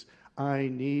peace. I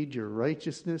need your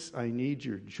righteousness. I need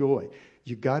your joy.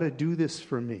 You got to do this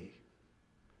for me.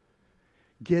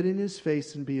 Get in his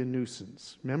face and be a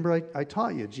nuisance. Remember, I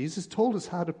taught you. Jesus told us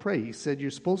how to pray. He said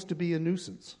you're supposed to be a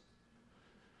nuisance.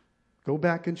 Go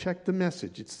back and check the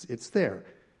message. It's there.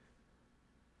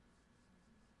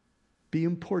 Be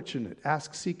importunate.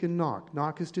 Ask, seek, and knock.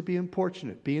 Knock is to be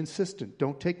importunate. Be insistent.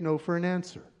 Don't take no for an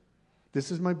answer. This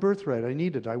is my birthright. I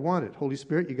need it. I want it. Holy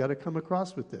Spirit, you got to come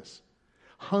across with this.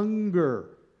 Hunger.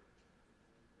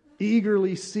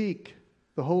 Eagerly seek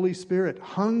the Holy Spirit.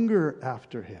 Hunger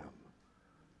after him.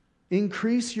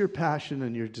 Increase your passion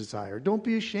and your desire. Don't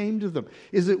be ashamed of them.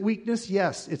 Is it weakness?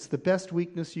 Yes. It's the best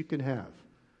weakness you can have.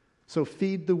 So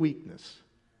feed the weakness.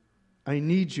 I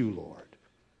need you, Lord.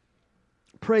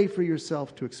 Pray for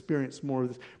yourself to experience more of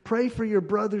this. Pray for your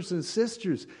brothers and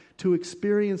sisters to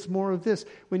experience more of this.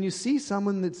 When you see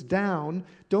someone that's down,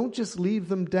 don't just leave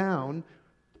them down.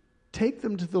 Take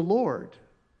them to the Lord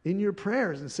in your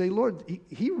prayers and say, Lord,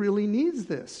 he really needs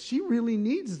this. She really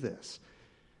needs this.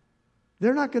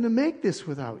 They're not going to make this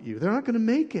without you. They're not going to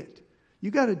make it. You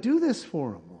got to do this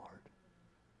for them, Lord.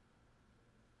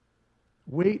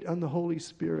 Wait on the Holy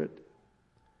Spirit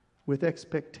with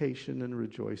expectation and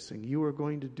rejoicing. You are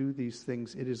going to do these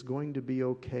things. It is going to be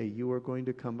okay. You are going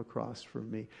to come across from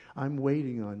me. I'm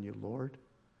waiting on you, Lord.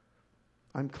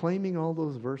 I'm claiming all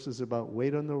those verses about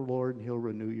wait on the Lord and he'll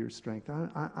renew your strength.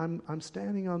 I'm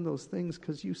standing on those things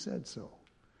because you said so.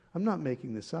 I'm not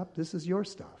making this up. This is your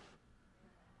stuff.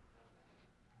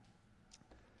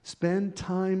 Spend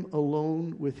time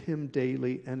alone with him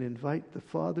daily and invite the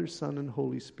Father, Son, and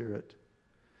Holy Spirit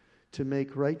to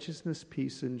make righteousness,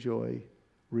 peace, and joy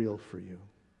real for you.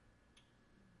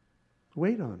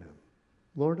 Wait on him.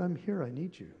 Lord, I'm here. I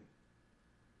need you.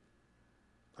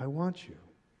 I want you.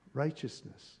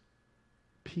 Righteousness,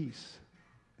 peace,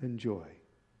 and joy.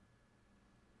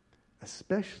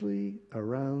 Especially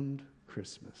around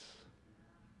Christmas.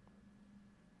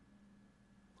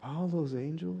 All those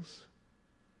angels,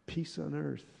 peace on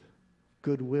earth,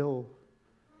 goodwill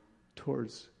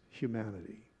towards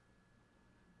humanity.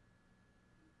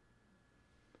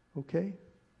 Okay?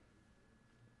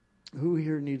 Who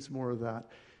here needs more of that?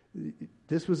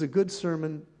 This was a good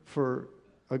sermon for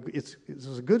a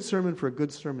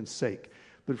good sermon's sake.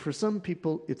 But for some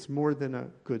people, it's more than a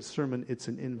good sermon. It's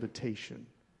an invitation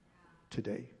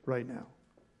today, right now.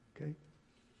 Okay?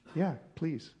 Yeah,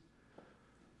 please.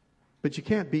 But you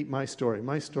can't beat my story.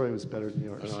 My story was better than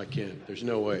yours. No, I can't. There's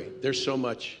no way. There's so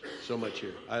much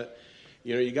here.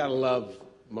 You got to love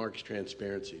Mark's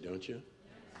transparency, don't you?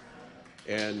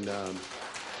 And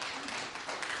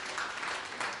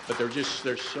but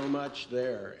there's so much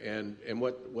there. And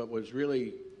what was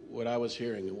really what I was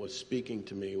hearing and was speaking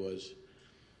to me was,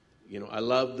 I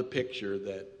love the picture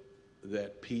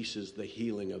that peace is the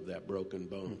healing of that broken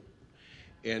bone.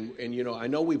 And I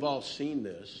know we've all seen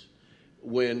this.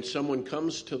 When someone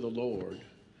comes to the Lord,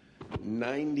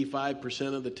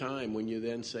 95% of the time when you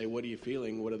then say, what are you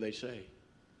feeling? What do they say?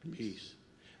 Peace.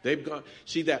 They've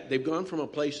gone from a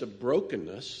place of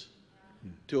brokenness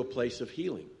to a place of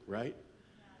healing, right?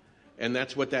 And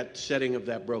that's what that setting of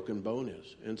that broken bone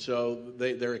is. And so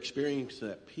they're experiencing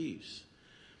that peace.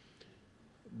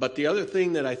 But the other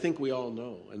thing that I think we all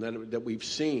know, and that we've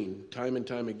seen time and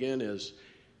time again, is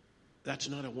that's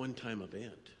not a one-time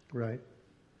event. Right.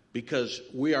 Because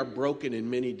we are broken in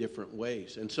many different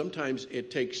ways. And sometimes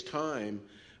it takes time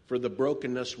for the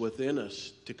brokenness within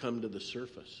us to come to the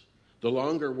surface. The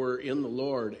longer we're in the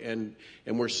Lord and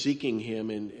we're seeking Him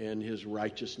and His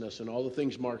righteousness and all the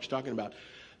things Mark's talking about,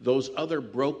 those other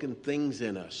broken things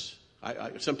in us,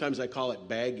 sometimes I call it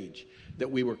baggage,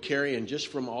 that we were carrying just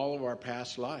from all of our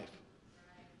past life.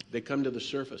 They come to the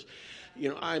surface.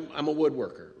 I'm a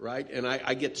woodworker, right? And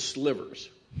I get slivers.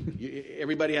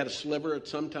 Everybody had a sliver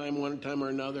at one time or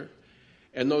another.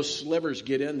 And those slivers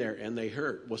get in there and they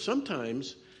hurt. Well,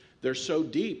 sometimes they're so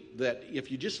deep that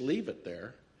if you just leave it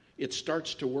there, it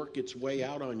starts to work its way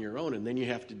out on your own, and then you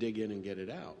have to dig in and get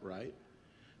it out, right?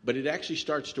 But it actually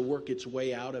starts to work its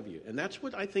way out of you. And that's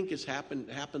what I think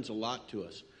happens a lot to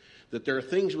us. That there are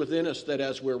things within us that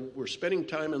as we're spending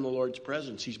time in the Lord's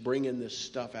presence, He's bringing this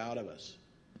stuff out of us.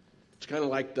 It's kind of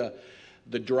like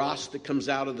the dross that comes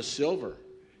out of the silver.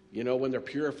 When they're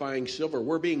purifying silver,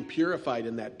 we're being purified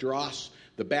in that dross.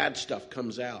 The bad stuff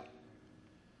comes out.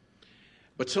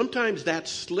 But sometimes that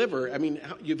sliver,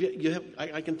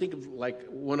 I can think of like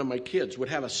one of my kids would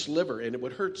have a sliver and it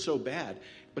would hurt so bad,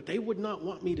 but they would not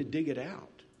want me to dig it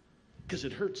out because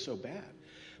it hurts so bad.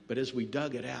 But as we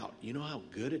dug it out, you know how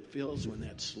good it feels when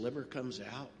that sliver comes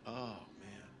out? Oh,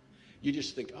 man. You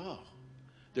just think,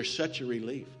 there's such a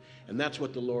relief. And that's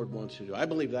what the Lord wants to do. I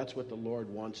believe that's what the Lord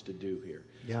wants to do here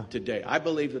today. I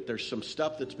believe that there's some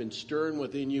stuff that's been stirring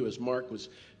within you as Mark was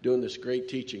doing this great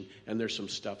teaching, and there's some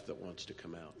stuff that wants to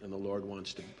come out. And the Lord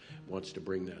wants to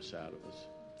bring this out of us.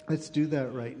 Let's do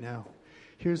that right now.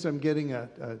 I'm getting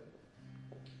a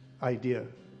idea,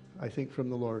 I think, from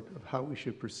the Lord of how we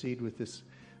should proceed with this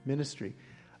ministry.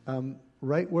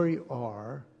 Right where you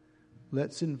are,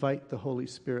 let's invite the Holy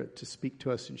Spirit to speak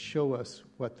to us and show us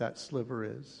what that sliver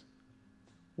is.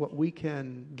 What we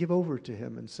can give over to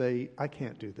Him and say, I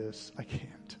can't do this, I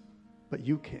can't. But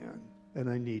you can, and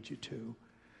I need you to.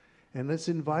 And let's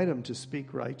invite Him to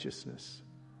speak righteousness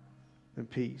and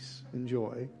peace and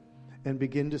joy and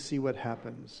begin to see what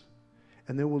happens.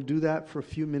 And then we'll do that for a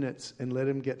few minutes and let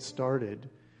Him get started.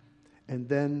 And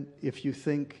then if you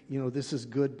think, this is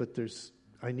good, but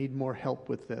I need more help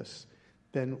with this,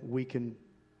 then we can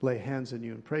lay hands on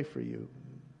you and pray for you,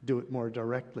 do it more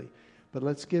directly. But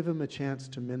let's give Him a chance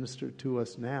to minister to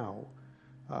us now.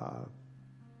 And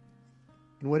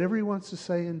whatever He wants to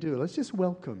say and do, let's just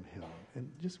welcome Him. And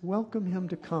just welcome Him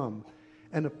to come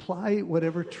and apply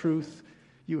whatever truth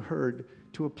you heard,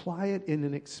 to apply it in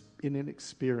an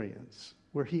experience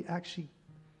where He actually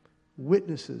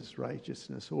witnesses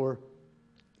righteousness or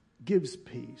gives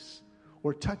peace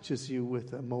or touches you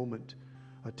with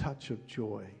a touch of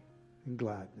joy and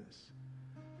gladness.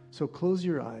 So close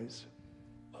your eyes.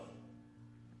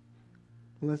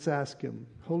 Let's ask Him,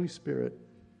 Holy Spirit,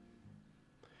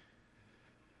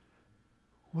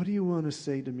 what do you want to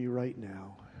say to me right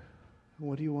now?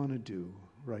 What do you want to do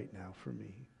right now for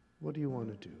me? What do you want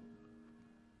to do?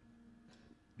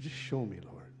 Just show me,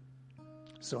 Lord,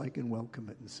 so I can welcome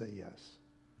it and say yes.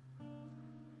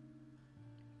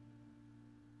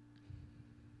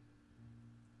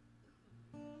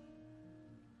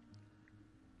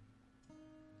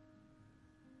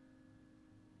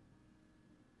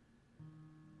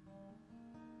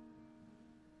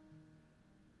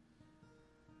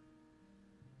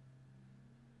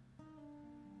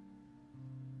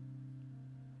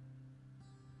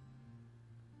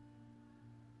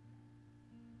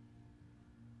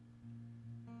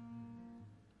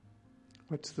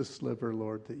 What's the sliver,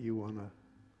 Lord, that you want to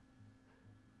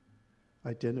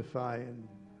identify and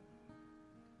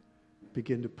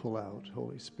begin to pull out,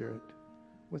 Holy Spirit?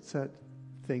 What's that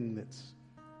thing that's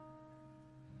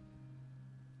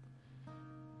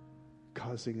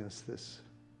causing us this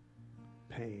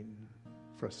pain,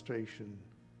 frustration,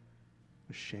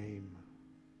 shame?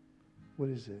 What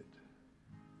is it?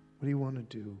 What do you want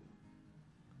to do?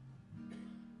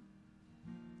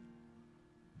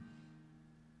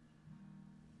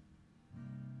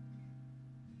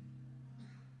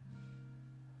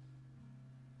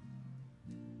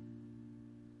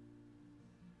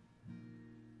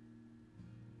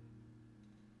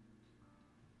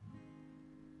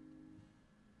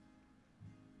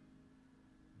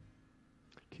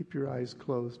 Keep your eyes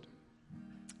closed.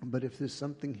 But if there's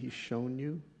something He's shown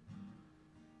you,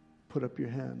 put up your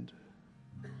hand.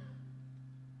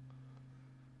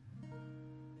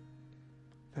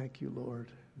 Thank you, Lord.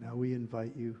 Now we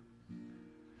invite you.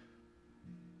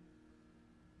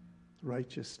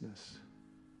 Righteousness,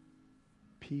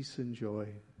 peace and joy,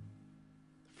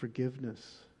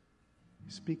 forgiveness.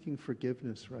 Speaking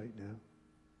forgiveness right now.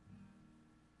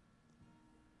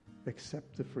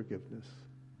 Accept the forgiveness.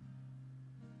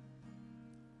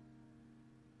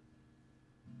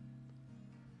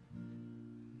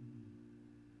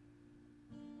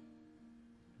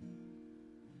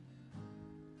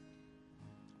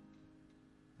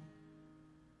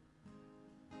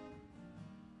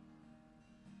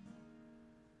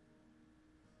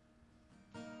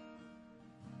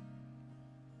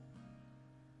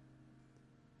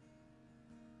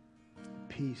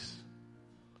 Peace.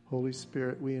 Holy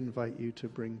Spirit, we invite you to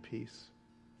bring peace.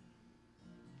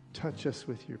 Touch us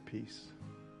with your peace.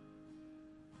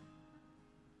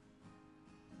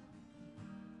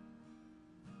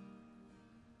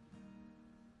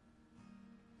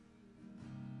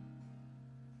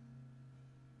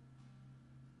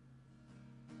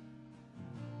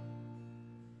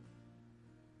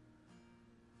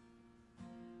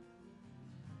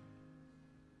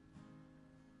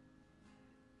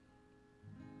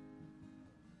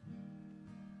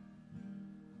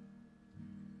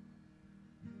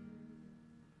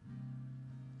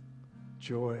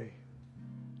 Joy.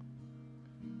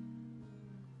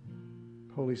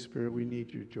 Holy Spirit, we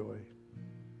need your joy.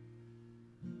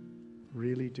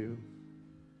 Really do.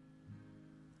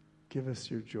 Give us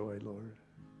your joy, Lord.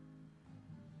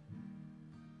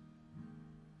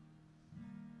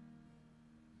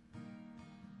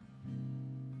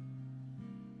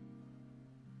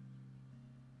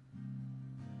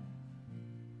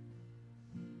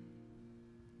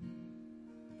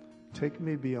 Take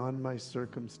me beyond my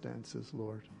circumstances,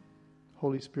 Lord.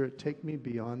 Holy Spirit, take me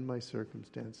beyond my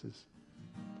circumstances,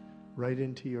 right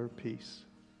into your peace,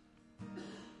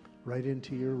 right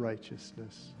into your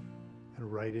righteousness,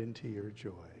 and right into your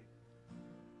joy.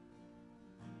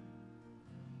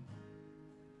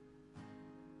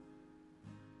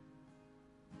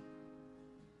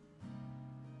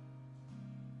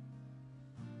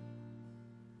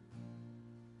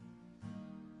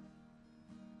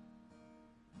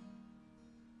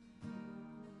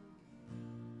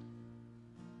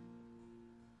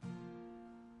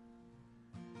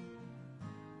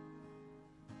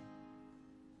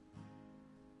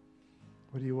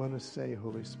 What do you want to say,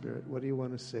 Holy Spirit? What do you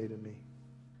want to say to me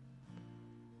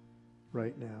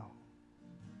right now?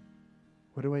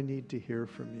 What do I need to hear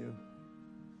from you?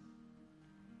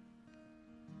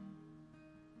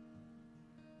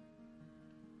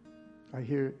 I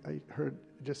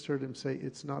just heard him say,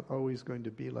 it's not always going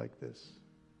to be like this.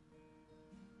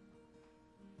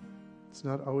 It's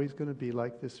not always going to be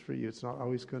like this for you. It's not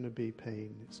always going to be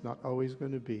pain. It's not always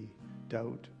going to be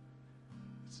doubt.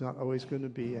 It's not always going to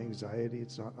be anxiety.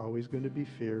 It's not always going to be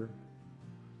fear.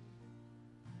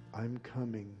 I'm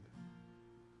coming.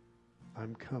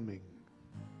 I'm coming.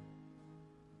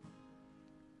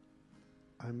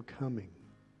 I'm coming.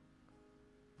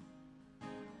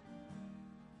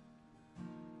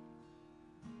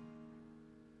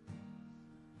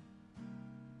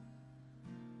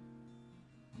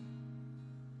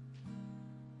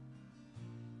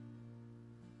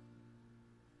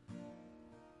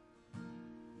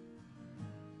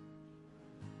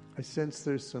 I sense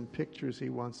there's some pictures he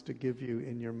wants to give you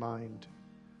in your mind.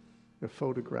 A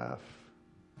photograph,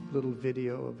 a little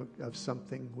video of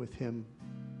something with him,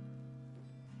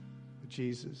 with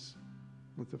Jesus,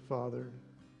 with the Father.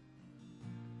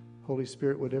 Holy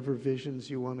Spirit, whatever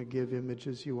visions you want to give,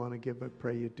 images you want to give, I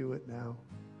pray you do it now.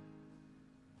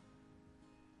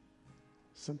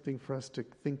 Something for us to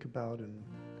think about and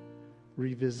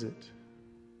revisit.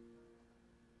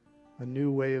 A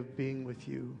new way of being with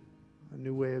you. a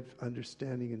new way of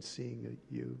understanding and seeing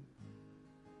you.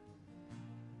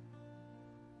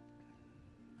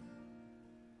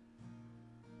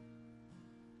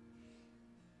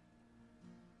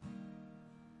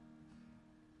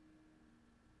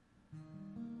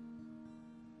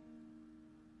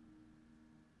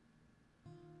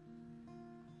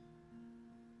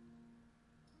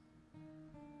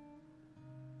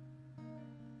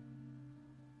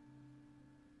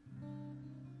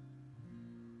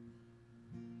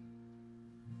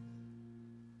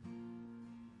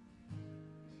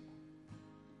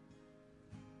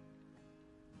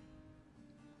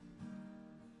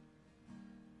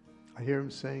 I hear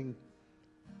him saying,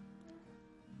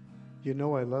 "You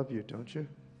know I love you, don't you?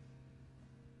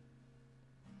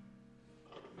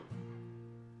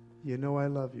 You know I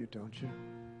love you, don't you?"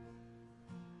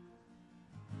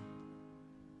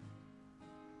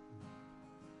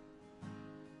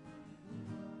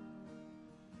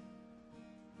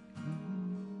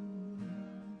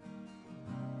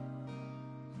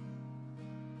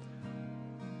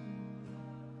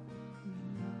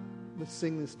 Let's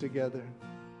sing this together.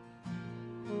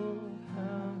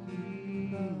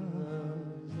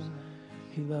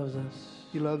 He loves us.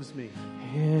 He loves me.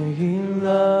 Yeah, He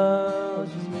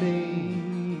loves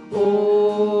me.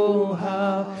 Oh,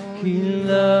 how He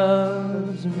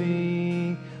loves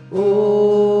me.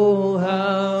 Oh,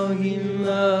 how He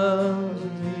loves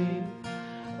me.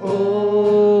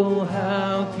 Oh,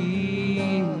 how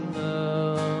He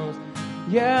loves.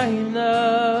 Yeah, He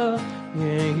loves.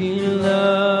 Yeah, He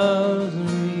loves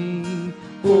me.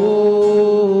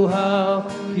 Oh, how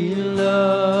He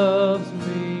loves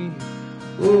me.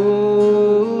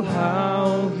 Oh,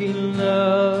 how He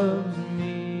loves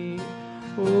me.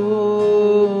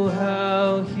 Oh,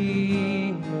 how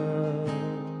He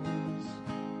loves.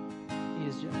 He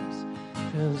is jealous.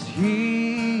 'Cause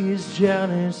He is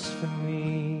jealous for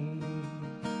me.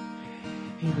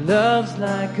 He loves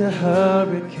like a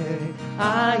hurricane.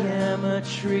 I am a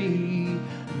tree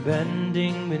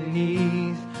bending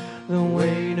beneath the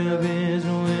weight of His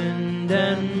wind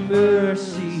and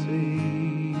mercy.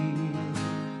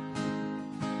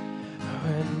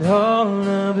 When all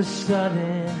of a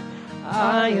sudden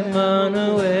I am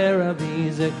unaware of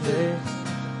these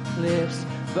eclipsed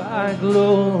by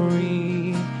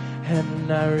glory,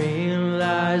 and I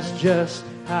realize just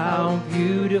how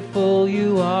beautiful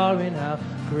you are and how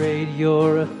great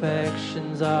your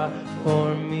affections are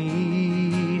for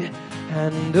me.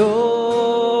 And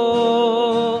oh,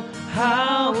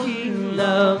 how He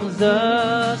loves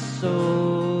us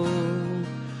so.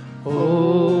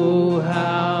 Oh,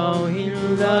 how He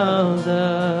loves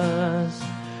us.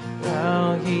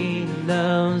 How He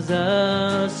loves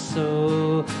us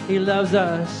so. He loves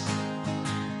us.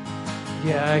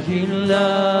 Yeah, He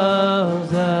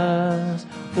loves us.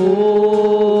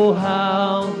 Oh,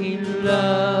 how He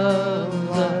loves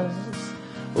us.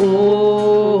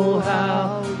 Oh,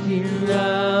 how He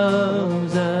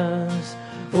loves us.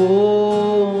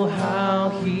 Oh, how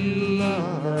He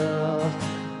loves.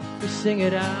 We sing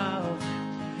it out.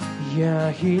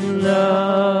 Yeah, He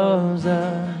loves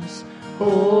us.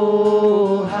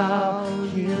 Oh, how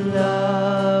He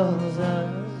loves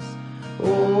us.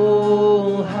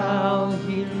 Oh, how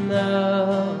He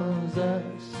loves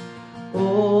us.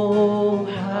 Oh,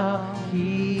 how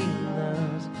He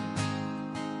loves.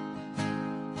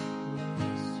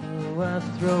 So I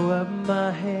throw up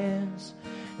my hands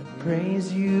and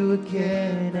praise you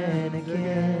again and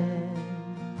again.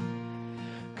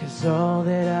 'Cause all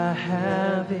that I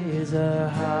have is a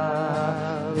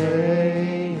hallelujah,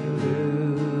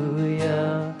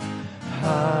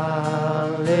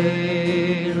 hallelujah.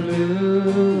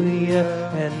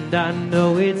 And I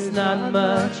know it's not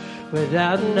much,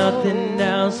 without nothing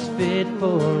else fit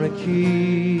for a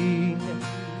king,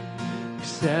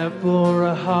 except for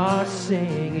a heart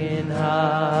singing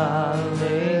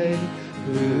hallelujah,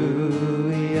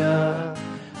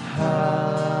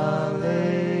 hallelujah.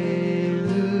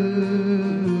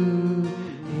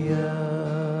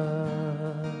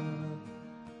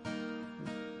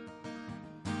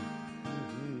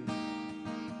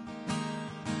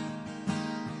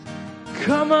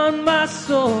 Come on, my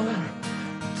soul,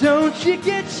 don't you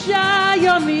get shy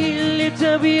on me, lift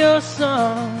up your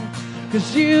song,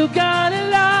 'cause you got a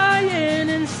lion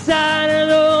inside of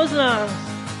those lungs.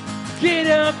 Get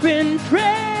up and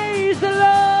praise the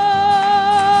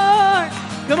Lord.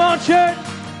 Come on, church.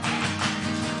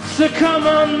 So come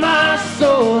on, my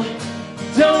soul,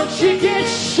 don't you get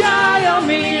shy on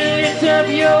me, lift up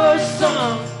your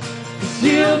song, 'cause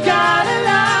you got a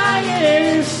lion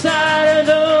inside of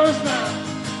those lungs.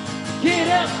 Get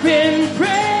up and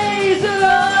praise the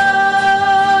Lord.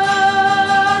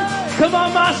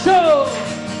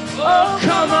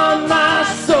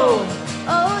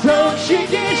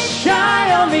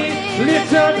 on me,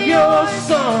 lift up your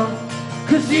song.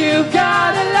 'Cause you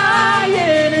got a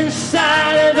lion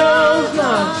inside of those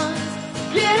lungs.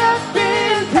 Get up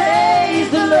and praise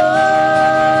the Lord.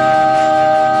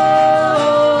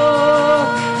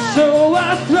 So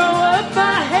I throw up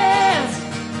my hands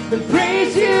and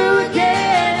praise you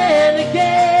again and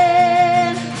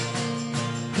again.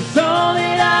 'Cause all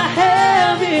that I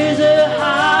have is a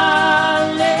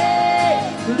hallelujah,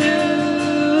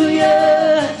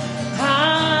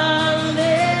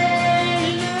 hallelujah.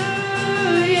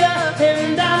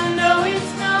 And I know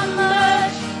it's not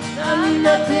much,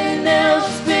 nothing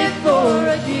else fit for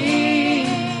a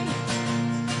king,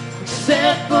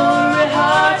 except for a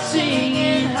heart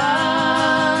singing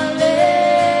hallelujah,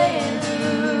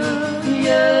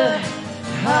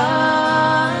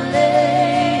 hallelujah.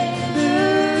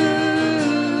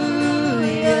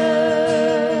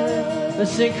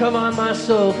 Let's sing, come on my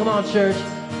soul. Come on, church.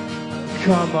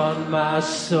 Come on my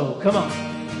soul. Come on.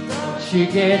 Don't you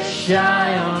get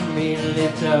shy on me,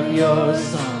 lift up your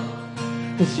song.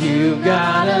 'Cause you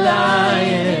got a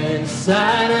lion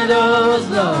inside of those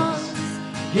lungs.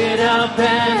 Get up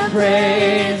and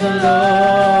praise the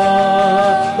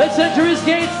Lord. Let's enter his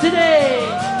gates today.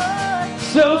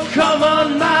 So come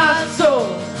on my soul,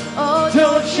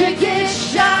 don't you get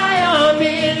shy on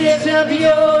me, lift up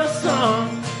your song.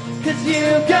 'Cause you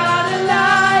got a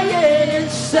lion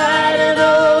inside of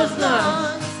those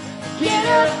lungs. Get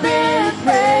up and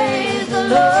praise the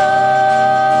Lord.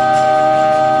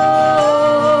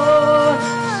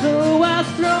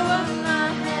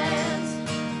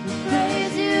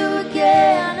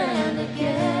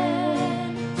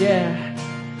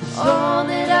 All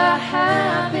that I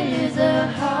have is a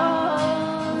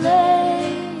hallelujah,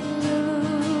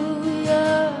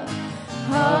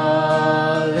 hallelujah.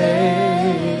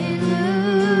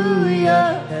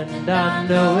 And I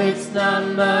know it's not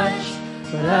much,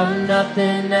 but I've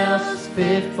nothing else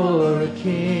fit for a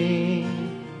king,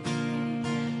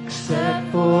 except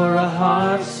for a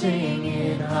heart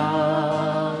singing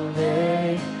hallelujah,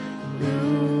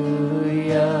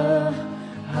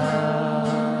 hallelujah.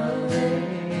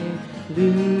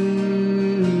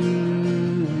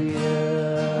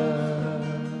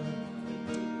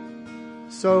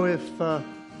 So if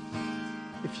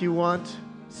you want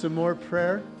some more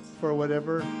prayer for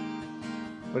whatever's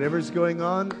going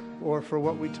on, or for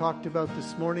what we talked about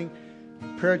this morning,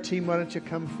 prayer team, why don't you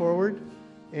come forward?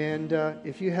 And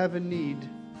if you have a need,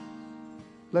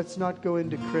 let's not go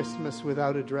into Christmas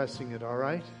without addressing it, all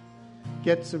right?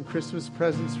 Get some Christmas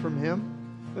presents from him.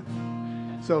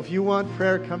 So if you want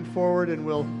prayer, come forward and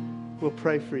we'll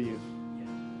pray for you.